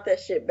had brought that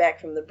shit back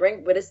from the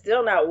brink, but it's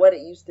still not what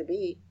it used to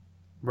be.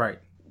 Right.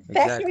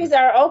 Factories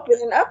are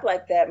opening up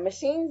like that.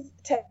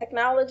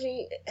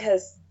 Technology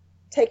has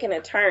taken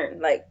a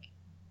turn. Like,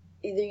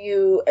 either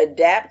you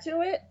adapt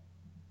to it,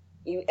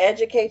 you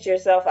educate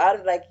yourself out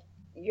of, like,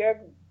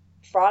 your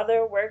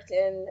father worked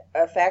in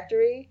a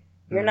factory,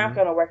 you're not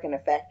going to work in a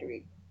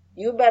factory.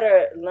 You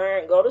better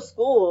go to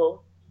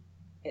school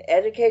and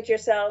educate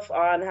yourself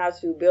on how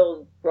to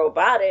build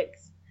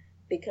robotics,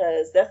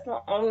 because that's the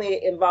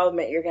only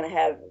involvement you're going to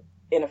have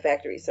in a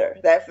factory, sir.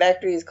 That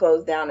factory is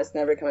closed down. It's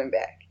never coming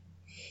back.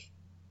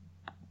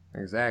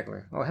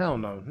 Exactly. Oh, hell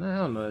no.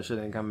 Hell no, that shit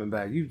ain't coming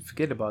back. You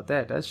forget about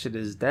that. That shit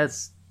is,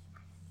 that's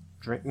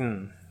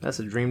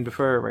a dream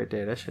deferred right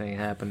there. That shit ain't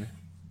happening.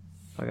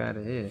 Fuck out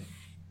of here.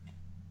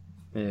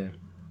 Yeah.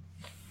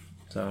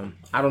 So,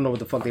 I don't know what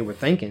the fuck they were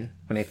thinking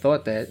when they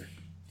thought that,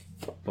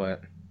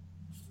 but.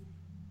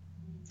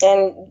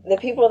 And the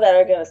people that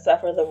are going to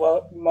suffer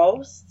the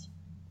most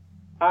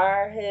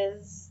are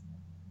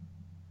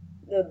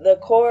the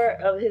core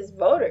of his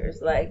voters.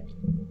 Like,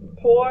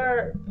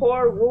 poor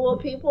rural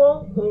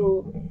people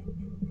who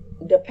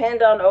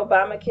depend on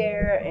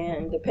Obamacare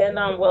and depend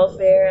on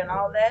welfare and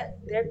all that,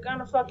 they're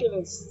gonna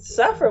fucking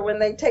suffer when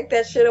they take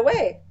that shit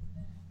away.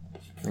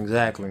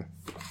 Exactly.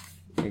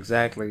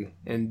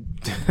 And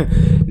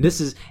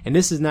this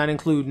is not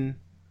including,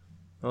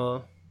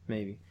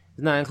 maybe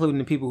it's not including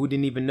the people who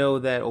didn't even know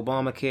that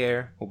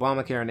Obamacare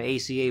and the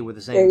ACA were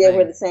the same thing. Yeah,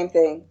 we're the same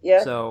thing.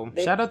 Yeah. So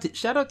shout out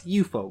to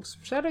you folks.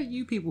 Shout out to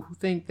you people who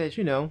think that,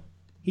 you know,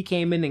 he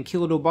came in and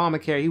killed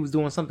Obamacare. He was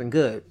doing something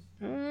good.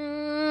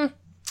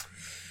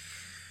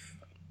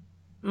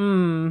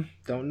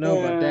 Don't know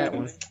about that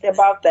one.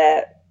 About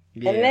that.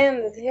 Yeah. And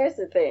then here's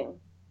the thing.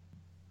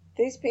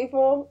 These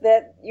people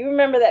that, you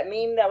remember that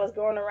meme that was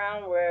going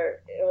around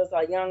where it was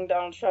like young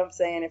Donald Trump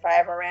saying, if I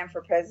ever ran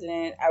for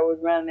president, I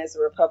would run as a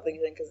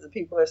Republican because the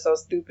people are so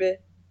stupid.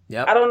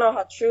 Yep. I don't know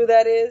how true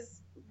that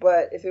is,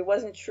 but if it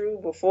wasn't true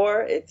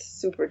before, it's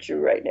super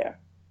true right now.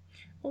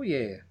 Oh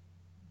yeah.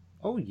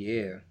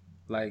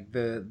 Like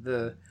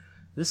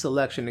this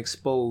election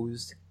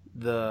exposed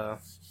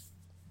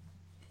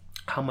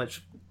how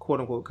much quote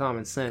unquote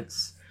common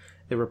sense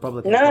the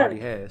Republican Party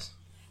has.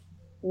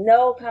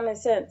 No common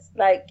sense.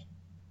 Like,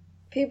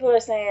 people are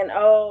saying,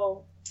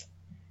 "Oh,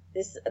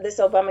 this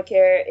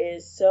Obamacare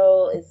is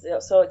so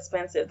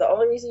expensive." The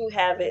only reason you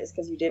have it is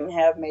because you didn't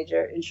have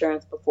major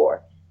insurance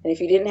before, and if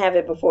you didn't have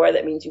it before,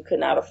 that means you could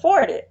not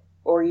afford it,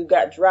 or you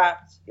got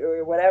dropped,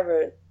 or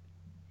whatever.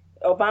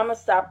 Obama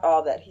stopped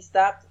all that. He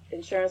stopped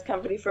insurance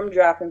company from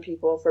dropping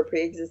people for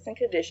pre-existing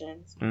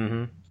conditions.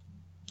 Mm-hmm.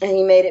 And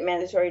he made it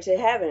mandatory to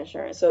have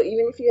insurance. So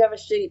even if you have a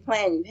shitty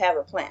plan, you have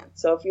a plan.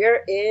 So if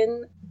you're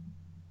in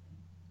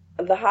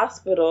the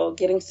hospital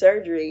getting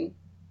surgery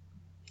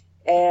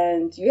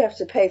and you have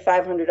to pay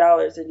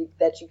 $500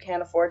 that you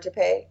can't afford to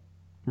pay,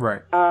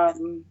 right?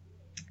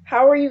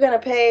 How are you going to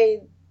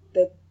pay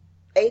the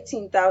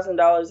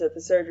 $18,000 that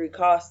the surgery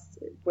costs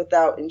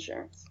without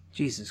insurance?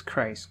 Jesus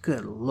Christ,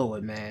 good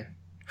Lord, man.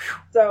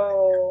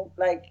 So,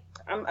 like,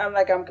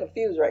 I'm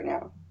confused right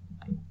now.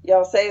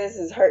 Y'all say this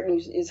is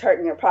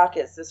hurting your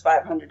pockets, this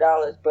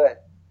 $500,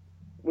 but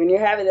when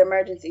you're having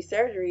emergency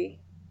surgery,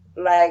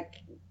 like,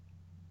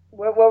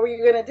 what were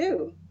you gonna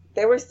do?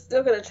 They were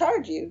still gonna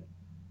charge you.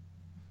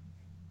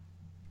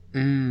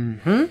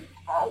 Mm-hmm.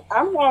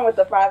 I'm going with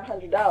the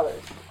 $500.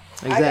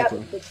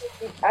 Exactly.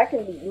 I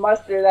can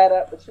muster that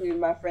up between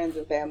my friends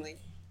and family.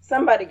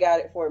 Somebody got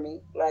it for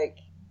me, like,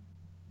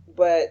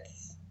 but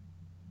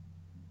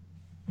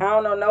I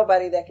don't know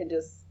nobody that can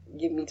just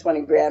give me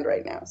 $20,000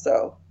 right now.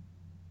 So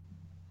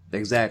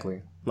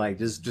Exactly. Like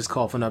just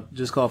coughing up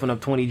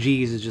 20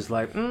 G's is just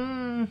like,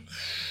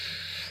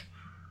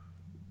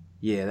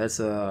 yeah, that's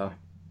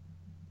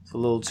it's a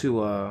little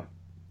too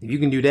if you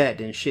can do that,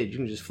 then shit, you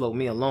can just float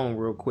me alone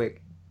real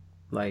quick.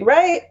 Like,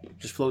 right?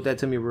 Just float that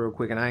to me real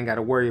quick, and I ain't got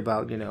to worry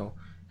about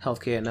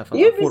healthcare enough.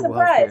 You'd be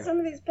surprised. Healthcare. Some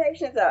of these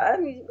patients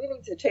we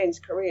need to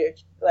change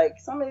careers. Like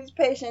some of these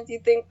patients, you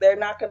think they're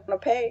not going to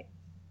pay,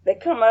 they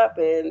come up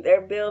and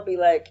their bill be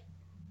like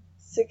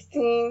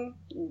 $16K,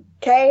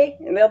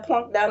 and they'll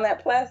plunk down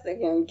that plastic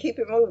and keep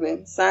it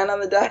moving. Sign on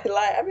the dotted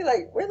line. I'd be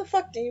like, where the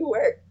fuck do you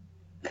work?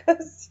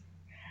 Because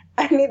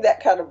I need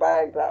that kind of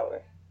buying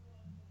power.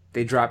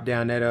 They drop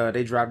down that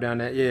they drop down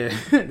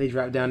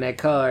that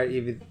card,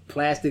 either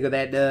plastic or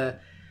that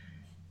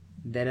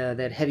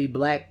heavy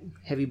black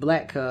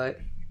card.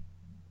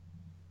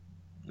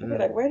 I'd be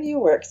like, where do you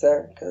work,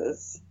 sir?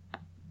 Because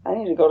I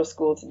need to go to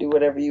school to do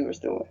whatever you was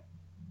doing.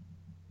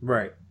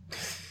 Right.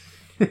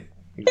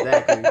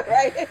 Exactly.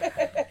 Right.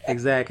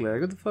 Exactly. Like,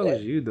 what the fuck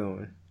was you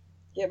doing?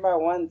 Get my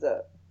ones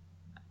up.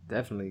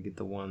 Definitely get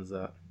the ones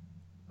up.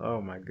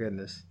 Oh my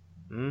goodness.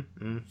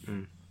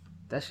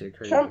 That shit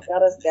crazy. Trump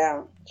got us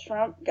down.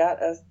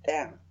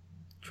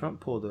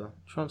 Trump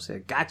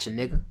said, gotcha,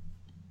 nigga.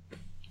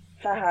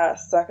 Haha,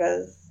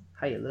 suckers.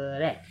 How you love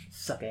that,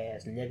 suck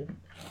ass nigga?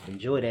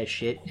 Enjoy that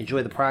shit.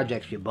 Enjoy the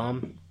projects, you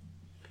bum.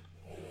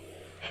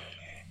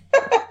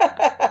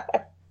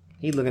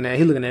 He looking at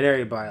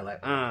everybody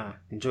like,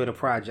 enjoy the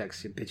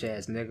projects, you bitch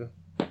ass nigga.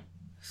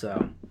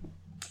 So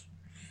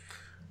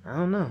I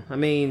don't know. I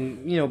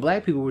mean,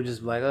 black people were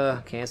just like,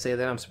 can't say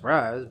that I'm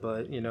surprised,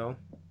 but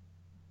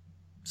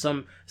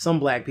some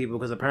black people,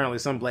 because apparently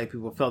some black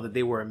people felt that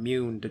they were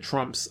immune to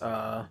Trump's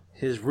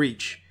his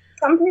reach.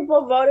 Some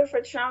people voted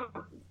for Trump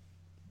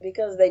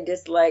because they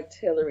disliked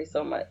Hillary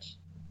so much.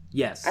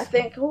 Yes. I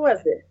think, who was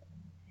it?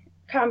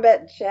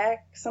 Combat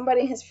Jack?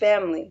 Somebody in his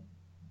family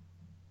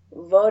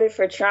voted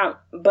for Trump,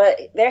 but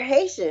they're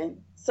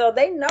Haitian, so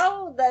they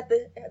know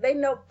they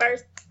know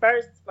first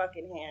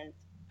fucking hand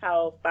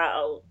how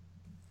foul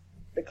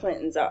the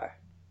Clintons are.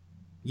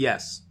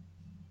 Yes.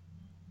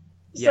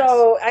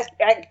 So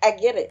I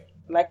get it.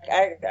 Like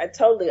I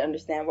totally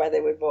understand why they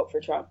would vote for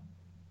Trump.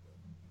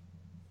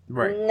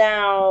 Right.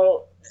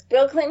 Now,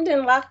 Bill Clinton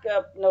didn't lock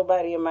up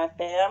nobody in my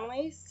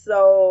family,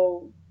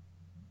 so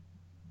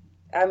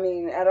I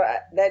mean,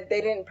 that they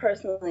didn't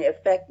personally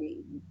affect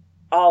me,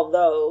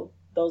 although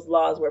those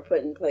laws were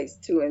put in place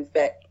to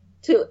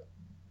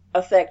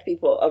affect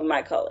people of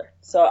my color.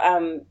 So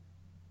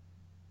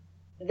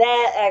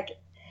that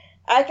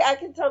I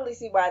can totally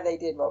see why they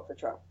did vote for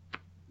Trump.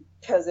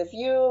 Because if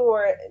you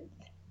were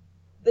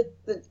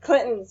the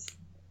Clintons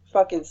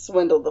fucking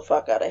swindled the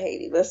fuck out of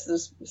Haiti. Let's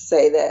just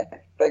say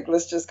that. Like,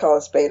 let's just call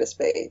a spade a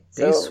spade.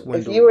 So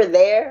if you were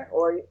there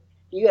or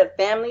you have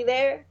family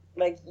there,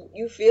 like,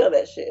 you feel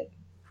that shit.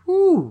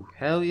 Whoo,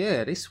 hell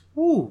yeah.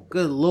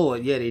 Good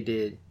Lord. Yeah, they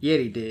did.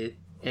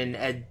 And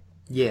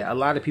a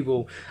lot of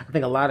people,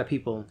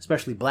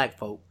 especially black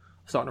folk,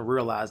 are starting to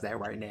realize that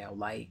right now.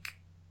 Like,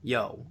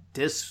 yo,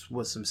 this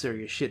was some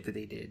serious shit that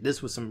they did.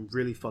 This was some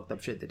really fucked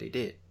up shit that they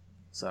did.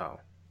 So,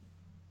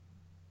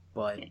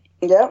 but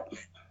yep.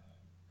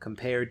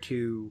 compared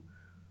to,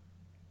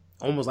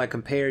 I mean,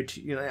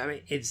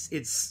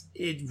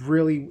 it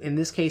really, in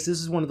this case,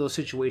 this is one of those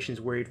situations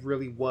where it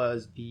really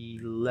was the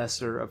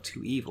lesser of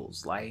two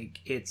evils. Like,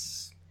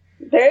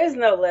 there is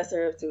no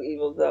lesser of two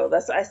evils, though.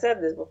 I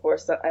said this before,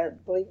 so I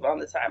believe on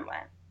the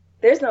timeline.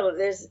 There's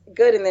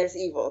good and there's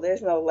evil.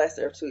 There's no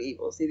lesser of two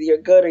evils. Either you're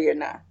good or you're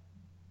not.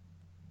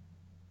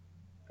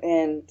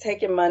 And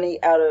taking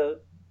money out of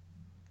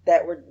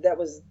that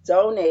was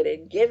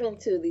donated, given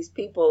to these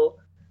people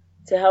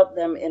to help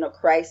them in a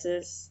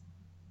crisis.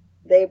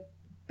 They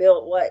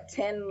built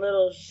 10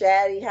 little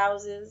shabby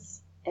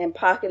houses and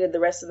pocketed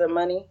the rest of the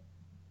money.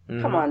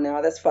 Mm-hmm. Come on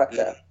now, that's fucked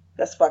up.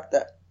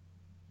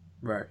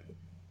 Right.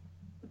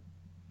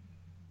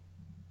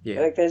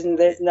 Yeah. Like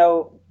there's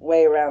no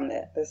way around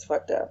that. That's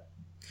fucked up.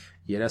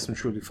 Yeah, that's some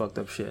truly fucked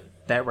up shit.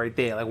 That right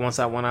there. Like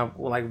when I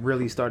like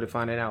really started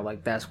finding out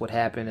like that's what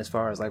happened as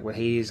far as like what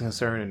Haiti is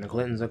concerned and the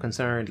Clintons are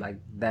concerned, like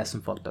that's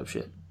some fucked up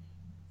shit.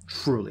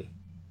 Truly.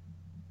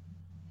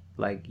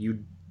 Like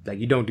you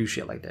don't do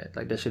shit like that.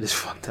 Like that shit is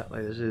fucked up.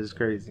 Like that shit is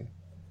crazy.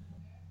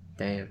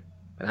 Damn.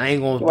 But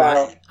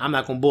I'm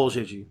not gonna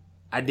bullshit you.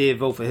 I did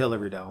vote for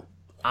Hillary though.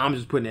 I'm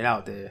just putting it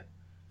out there.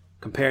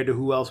 Compared to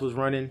who else was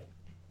running.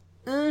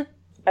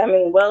 I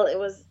mean, well, it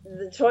was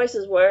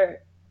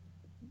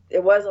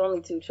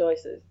only two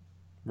choices.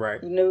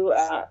 Right. You knew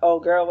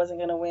old girl wasn't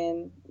going to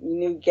win. You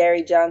knew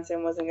Gary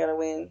Johnson wasn't going to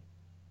win.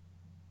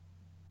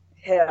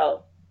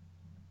 Hell,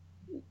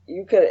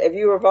 you could, if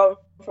you were voting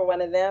for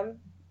one of them,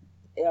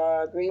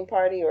 Green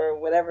Party or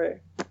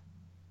whatever.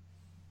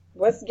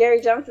 What's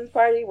Gary Johnson's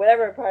party?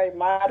 Whatever party,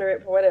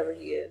 moderate, for whatever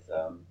he is.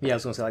 Yeah, I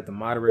was going to say like the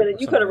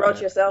moderate. You could have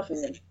wrote yourself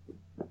in.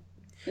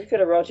 You could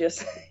have wrote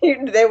yourself.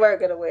 They weren't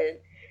going to win.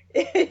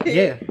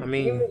 Yeah, I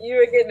mean, you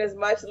were getting as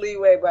much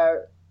leeway by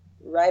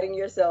writing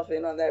yourself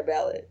in on that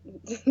ballot.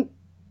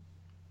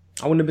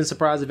 I wouldn't have been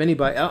surprised if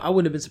anybody. I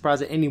wouldn't have been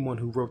surprised at anyone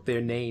who wrote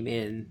their name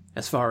in,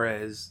 as far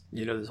as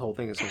this whole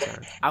thing is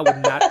concerned. I would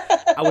not.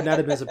 I would not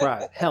have been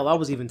surprised. Hell, I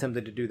was even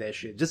tempted to do that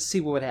shit just to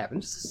see what would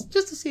happen. Just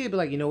to see it. Be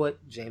like, you know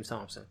what, James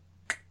Thompson.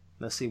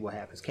 Let's see what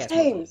happens.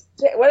 James,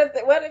 what if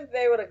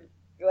they would have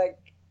like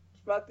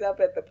fucked up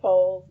at the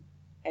polls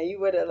and you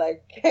would have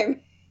like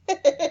came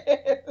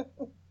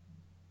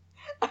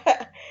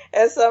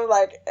as some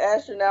like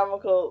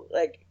astronomical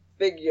like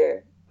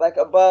figure like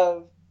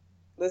above,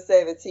 let's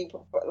say the Tea,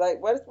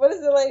 like what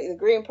is the lady, the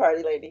Green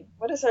Party lady?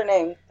 What is her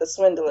name? The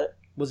swindler.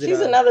 She's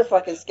another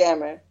fucking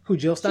scammer. Who,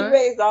 Jill Stein? She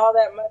raised all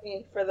that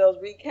money for those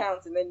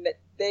recounts and then they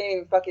didn't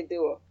even fucking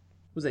do them.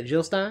 Was that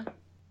Jill Stein?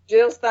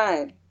 Jill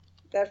Stein.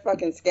 That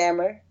fucking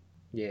scammer.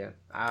 Yeah.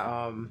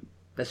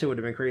 That shit would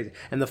have been crazy.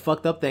 And the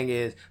fucked up thing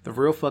is, the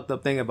real fucked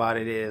up thing about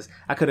it is,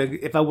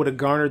 if I would have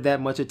garnered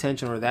that much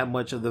attention or that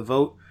much of the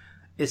vote,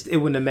 it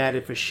wouldn't have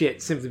mattered for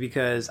shit, simply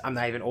because I'm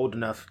not even old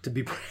enough to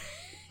be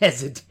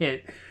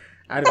president.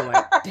 I'd have been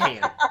like,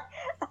 damn.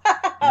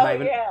 I'm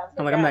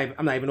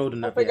not even old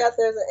enough I forgot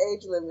there's an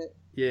age limit.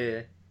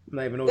 Yeah. I'm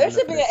not even old enough. There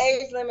should be an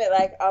age limit,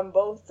 like, on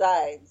both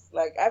sides.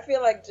 Like, I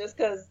feel like just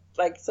because,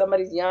 like,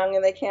 somebody's young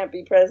and they can't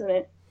be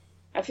president,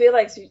 I feel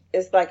like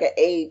it's like an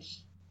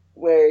age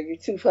where you're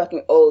too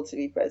fucking old to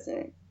be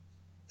president.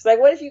 It's like,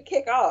 what if you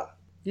kick off?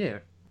 Yeah.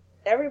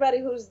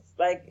 Everybody who's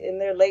like in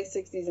their late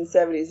 60s and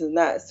 70s is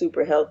not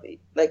super healthy.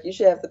 Like, you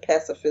should have to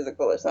pass a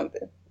physical or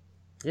something.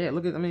 Yeah,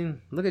 look at Trump.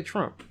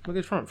 Look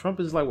at Trump. Trump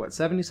is like, what,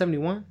 70,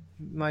 71?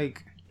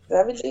 Like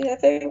 70, I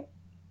think.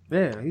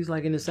 Yeah, he's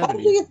like in his 70s. How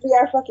did he get to be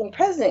our fucking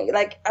president?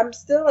 Like, I'm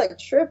still like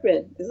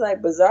tripping. It's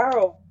like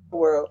bizarro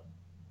world.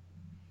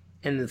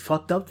 And the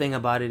fucked up thing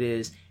about it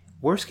is,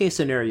 worst case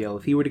scenario,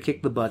 if he were to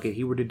kick the bucket,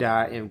 he were to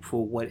die, and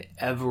for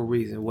whatever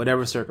reason,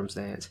 whatever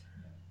circumstance,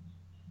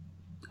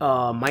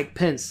 Mike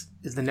Pence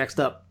is the next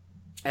up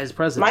as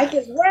president. Mike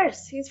is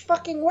worse. He's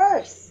fucking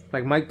worse.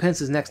 Like, Mike Pence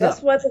is next up.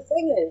 That's what the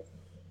thing is.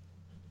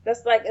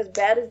 That's like, as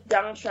bad as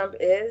Donald Trump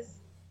is,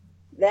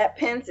 that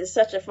Pence is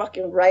such a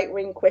fucking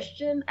right-wing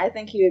Christian, I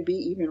think he would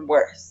be even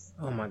worse.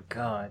 Oh my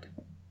God.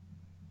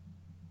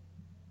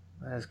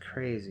 That's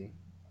crazy.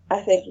 I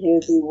think he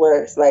would be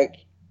worse. Like,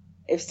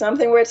 if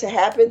something were to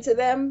happen to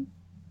them,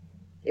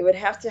 it would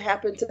have to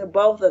happen to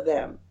both of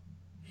them.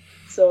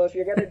 So if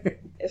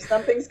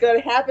something's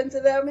gonna happen to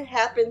them,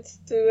 happens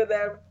to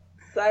them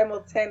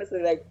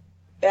simultaneously, like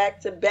back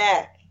to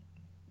back.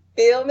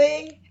 Feel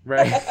me?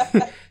 Right.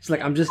 It's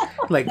like I'm just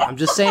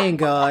saying,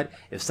 God,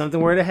 if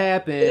something were to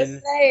happen.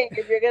 Just saying,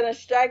 if you're gonna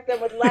strike them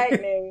with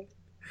lightning,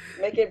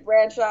 make it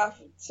branch off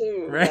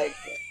too, right?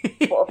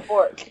 Like for a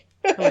fork.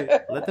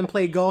 Like, let them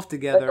play golf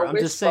together. Like I'm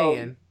just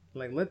saying.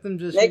 Like, let them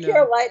just make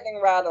your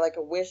lightning rod like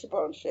a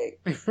wishbone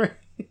shape. Both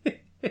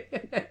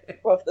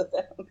of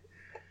them.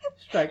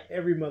 Strike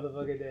every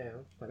motherfucker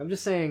down. Like, I'm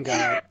just saying,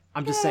 God.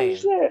 I'm just saying.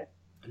 Shit.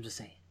 I'm just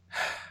saying.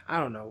 I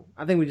don't know.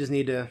 I think we just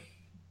need to.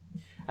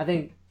 I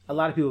think a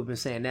lot of people have been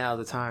saying now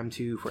is the time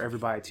for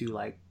everybody to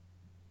like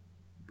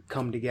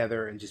come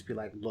together and just be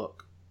like,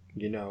 look,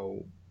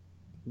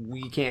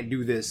 we can't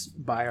do this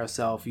by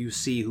ourselves. You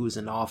see who's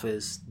in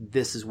office.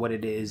 This is what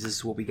it is. This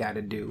is what we got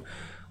to do.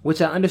 Which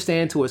I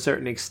understand to a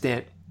certain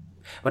extent,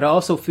 but I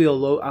also feel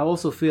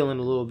in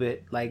a little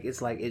bit like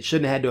it's like it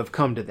shouldn't have had to have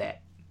come to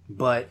that.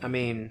 But I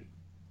mean,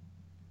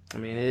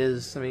 it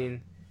is. I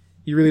mean,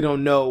 you really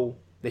don't know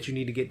that you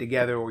need to get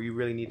together, or you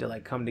really need to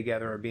like come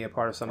together or be a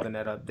part of something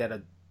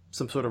that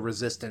some sort of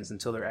resistance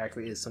until there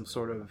actually is some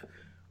sort of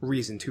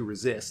reason to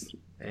resist.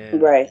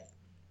 And, right.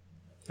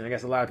 And I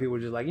guess a lot of people are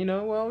just like, we had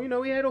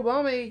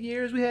Obama 8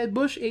 years, we had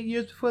Bush 8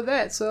 years before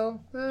that,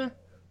 so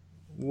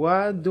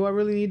why do I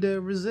really need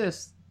to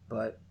resist?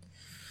 But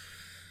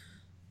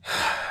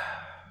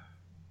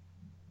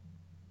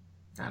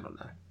I don't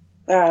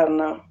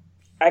know.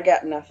 I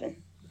got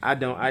nothing.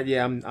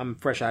 I'm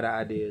fresh out of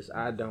ideas.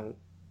 I don't.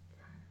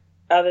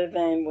 Other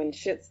than when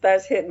shit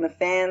starts hitting the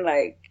fan,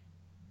 like,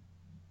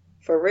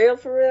 for real,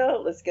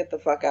 let's get the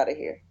fuck out of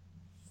here.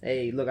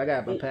 Hey, look, I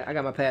got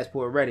my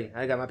passport ready.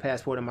 I got my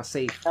passport in my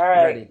safe. All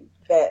right, ready.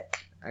 Bet.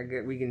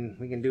 We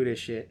can do this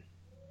shit.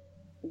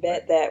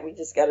 Bet that. We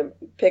just gotta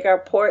pick our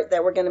port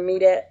that we're gonna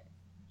meet at.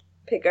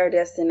 Pick our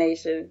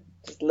destination.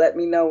 Just let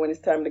me know when it's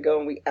time to go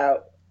and we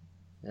out.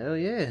 Hell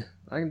yeah.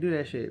 I can do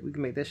that shit. We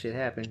can make that shit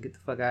happen. Get the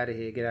fuck out of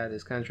here. Get out of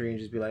this country and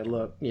just be like,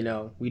 look,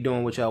 we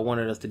doing what y'all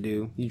wanted us to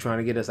do. You trying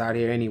to get us out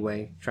here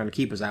anyway. Trying to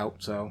keep us out.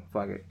 So,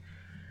 fuck it.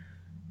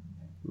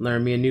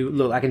 Learn me a new...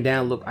 Look, I can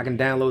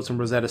download some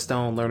Rosetta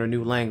Stone, learn a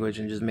new language,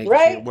 and just make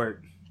this shit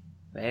work.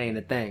 That ain't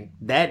a thing.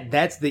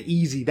 That's the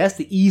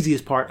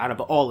easiest part out of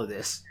all of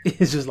this.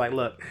 It's just like,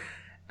 look,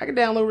 I can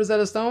download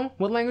Rosetta Stone.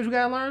 What language you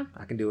gotta learn?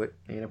 I can do it.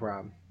 Ain't a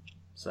problem.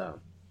 So,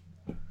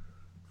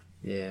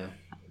 yeah.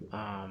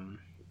 I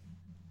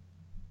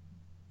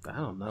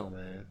don't know,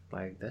 man.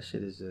 Like, that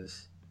shit is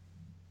just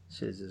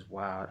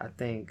wild. I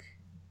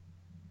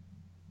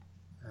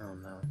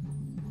don't know.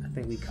 I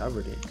think we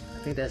covered it. I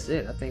think that's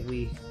it. I think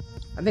we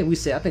I think we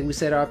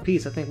said our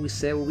piece. I think we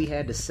said what we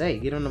had to say.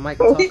 Get on the mic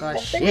and talk our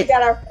shit. We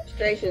got our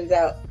frustrations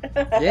out.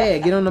 Yeah,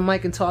 get on the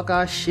mic and talk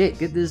our shit.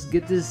 Get this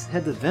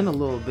had to vent a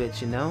little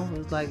bit, you know? It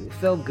was like, it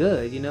felt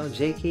good, you know?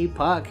 JK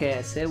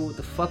Podcast said what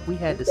the fuck we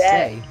had to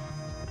say.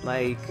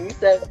 Like, we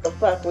said what the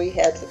fuck we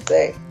had to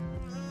say.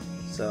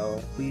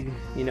 So we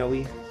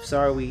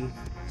sorry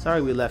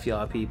we left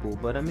y'all people,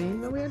 but I mean,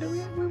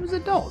 we was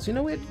adults, you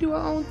know, we had to do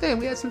our own thing.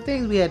 We had some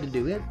things we had to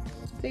do. We had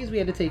things we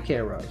had to take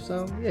care of.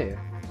 So yeah.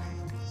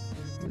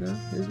 You know,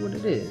 it is what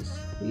it is.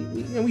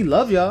 We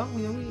love y'all.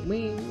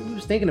 We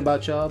was thinking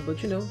about y'all,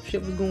 but you know,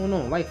 shit was going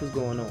on. Life was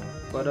going on.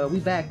 But we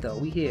back though.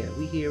 We here.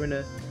 We here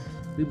in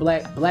we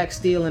black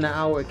steel in an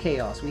hour of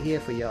chaos. We here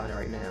for y'all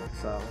right now.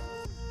 So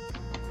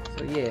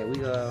yeah, we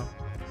gonna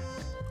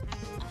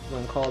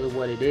call it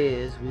what it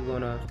is. We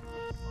gonna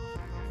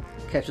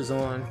catch us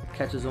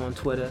on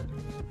Twitter.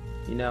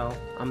 You know,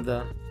 I'm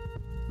the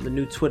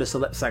new Twitter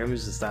celeb. Sorry, let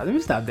me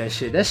stop that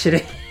shit. That shit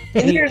ain't.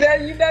 You know you're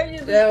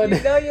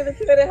the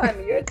Twitter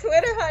honey. You're a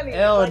Twitter honey.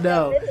 Hell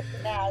no.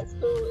 Nah,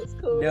 it's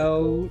cool.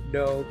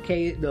 No.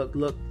 K,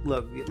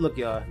 look,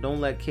 y'all.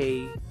 Don't let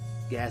K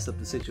gas up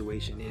the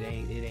situation. It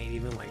ain't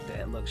even like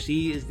that. Look,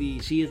 she is the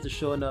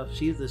sure enough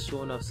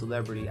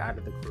celebrity out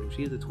of the crew.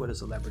 She's the Twitter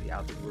celebrity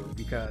out the group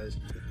because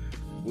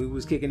we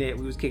was kicking it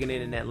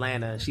in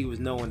Atlanta and she was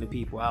knowing the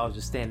people. I was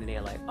just standing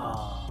there like,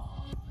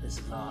 oh, this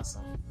is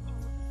awesome.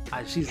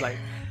 She's like,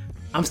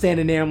 I'm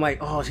standing there, I'm like,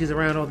 oh, she's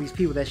around all these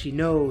people that she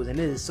knows, and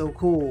it is so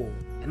cool.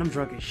 And I'm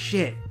drunk as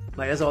shit.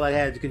 Like, that's all I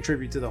had to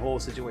contribute to the whole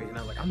situation.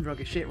 I was like, I'm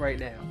drunk as shit right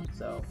now.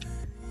 So,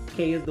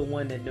 Kay is the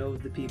one that knows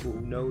the people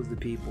who knows the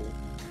people.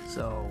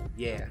 So,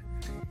 yeah.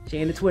 She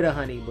ain't a Twitter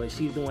honey, but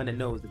she's the one that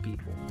knows the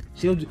people.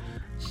 She'll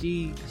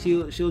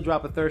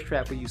drop a thirst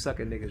trap for you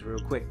sucking niggas real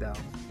quick, though.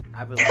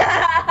 I be like,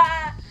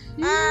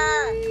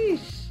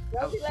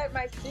 don't be letting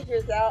my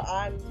secrets out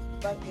on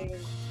fucking...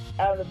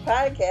 on the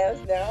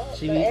podcast now.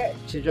 She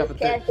drop a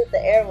can't get the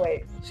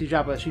airwaves. She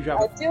drop. I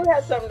do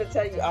have something to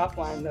tell you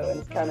offline though, and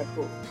it's kind of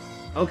cool.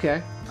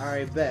 Okay, all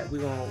right, bet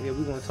we're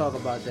gonna talk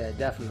about that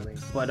definitely.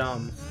 But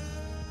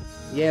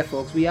yeah,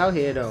 folks, we out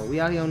here though. We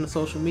out here on the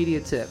social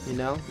media tip. You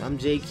know, I'm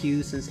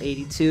JQ since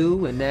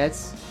 '82, and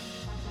that's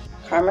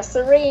Karma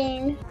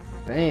Serene.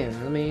 Bam.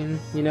 I mean,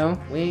 you know,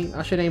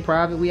 our shit ain't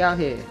private. We out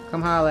here.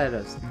 Come holler at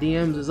us.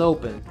 DMs is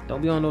open.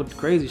 Don't be on no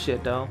crazy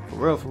shit though.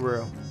 For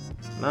real.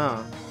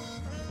 Nah.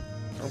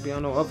 Don't be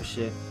on no other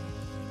shit.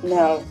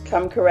 No,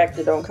 come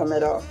corrected, don't come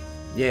at all.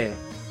 Yeah,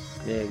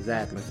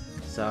 exactly.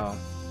 So,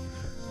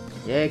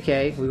 yeah,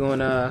 Kay, we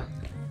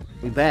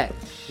back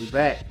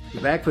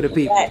for the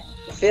people. Back.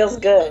 It feels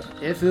good.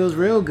 It feels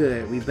real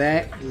good. We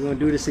back. We're gonna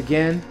do this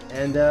again,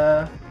 and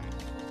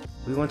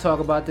we're gonna talk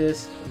about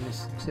this. Let me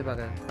see if I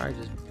can probably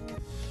just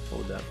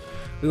hold up.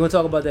 We're gonna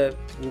talk about that.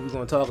 What we're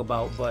gonna talk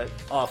about, but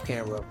off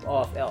camera,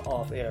 off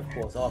air, of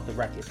course, off the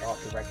record.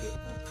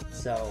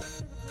 So,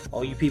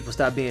 all you people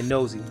stop being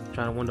nosy,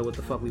 trying to wonder what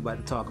the fuck we about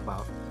to talk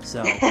about.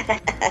 So,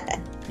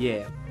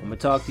 yeah, I'm gonna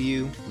talk to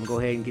you. I'm gonna go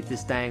ahead and get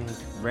this thing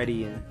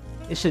ready, and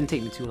it shouldn't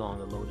take me too long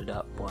to load it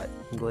up, but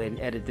I'm gonna go ahead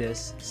and edit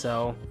this.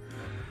 So,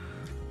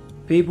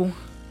 people,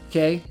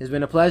 okay, it's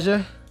been a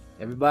pleasure.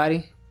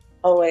 Everybody,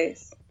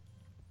 always.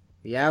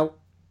 We out.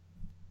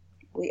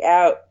 We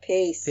out.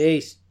 Peace.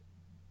 Peace.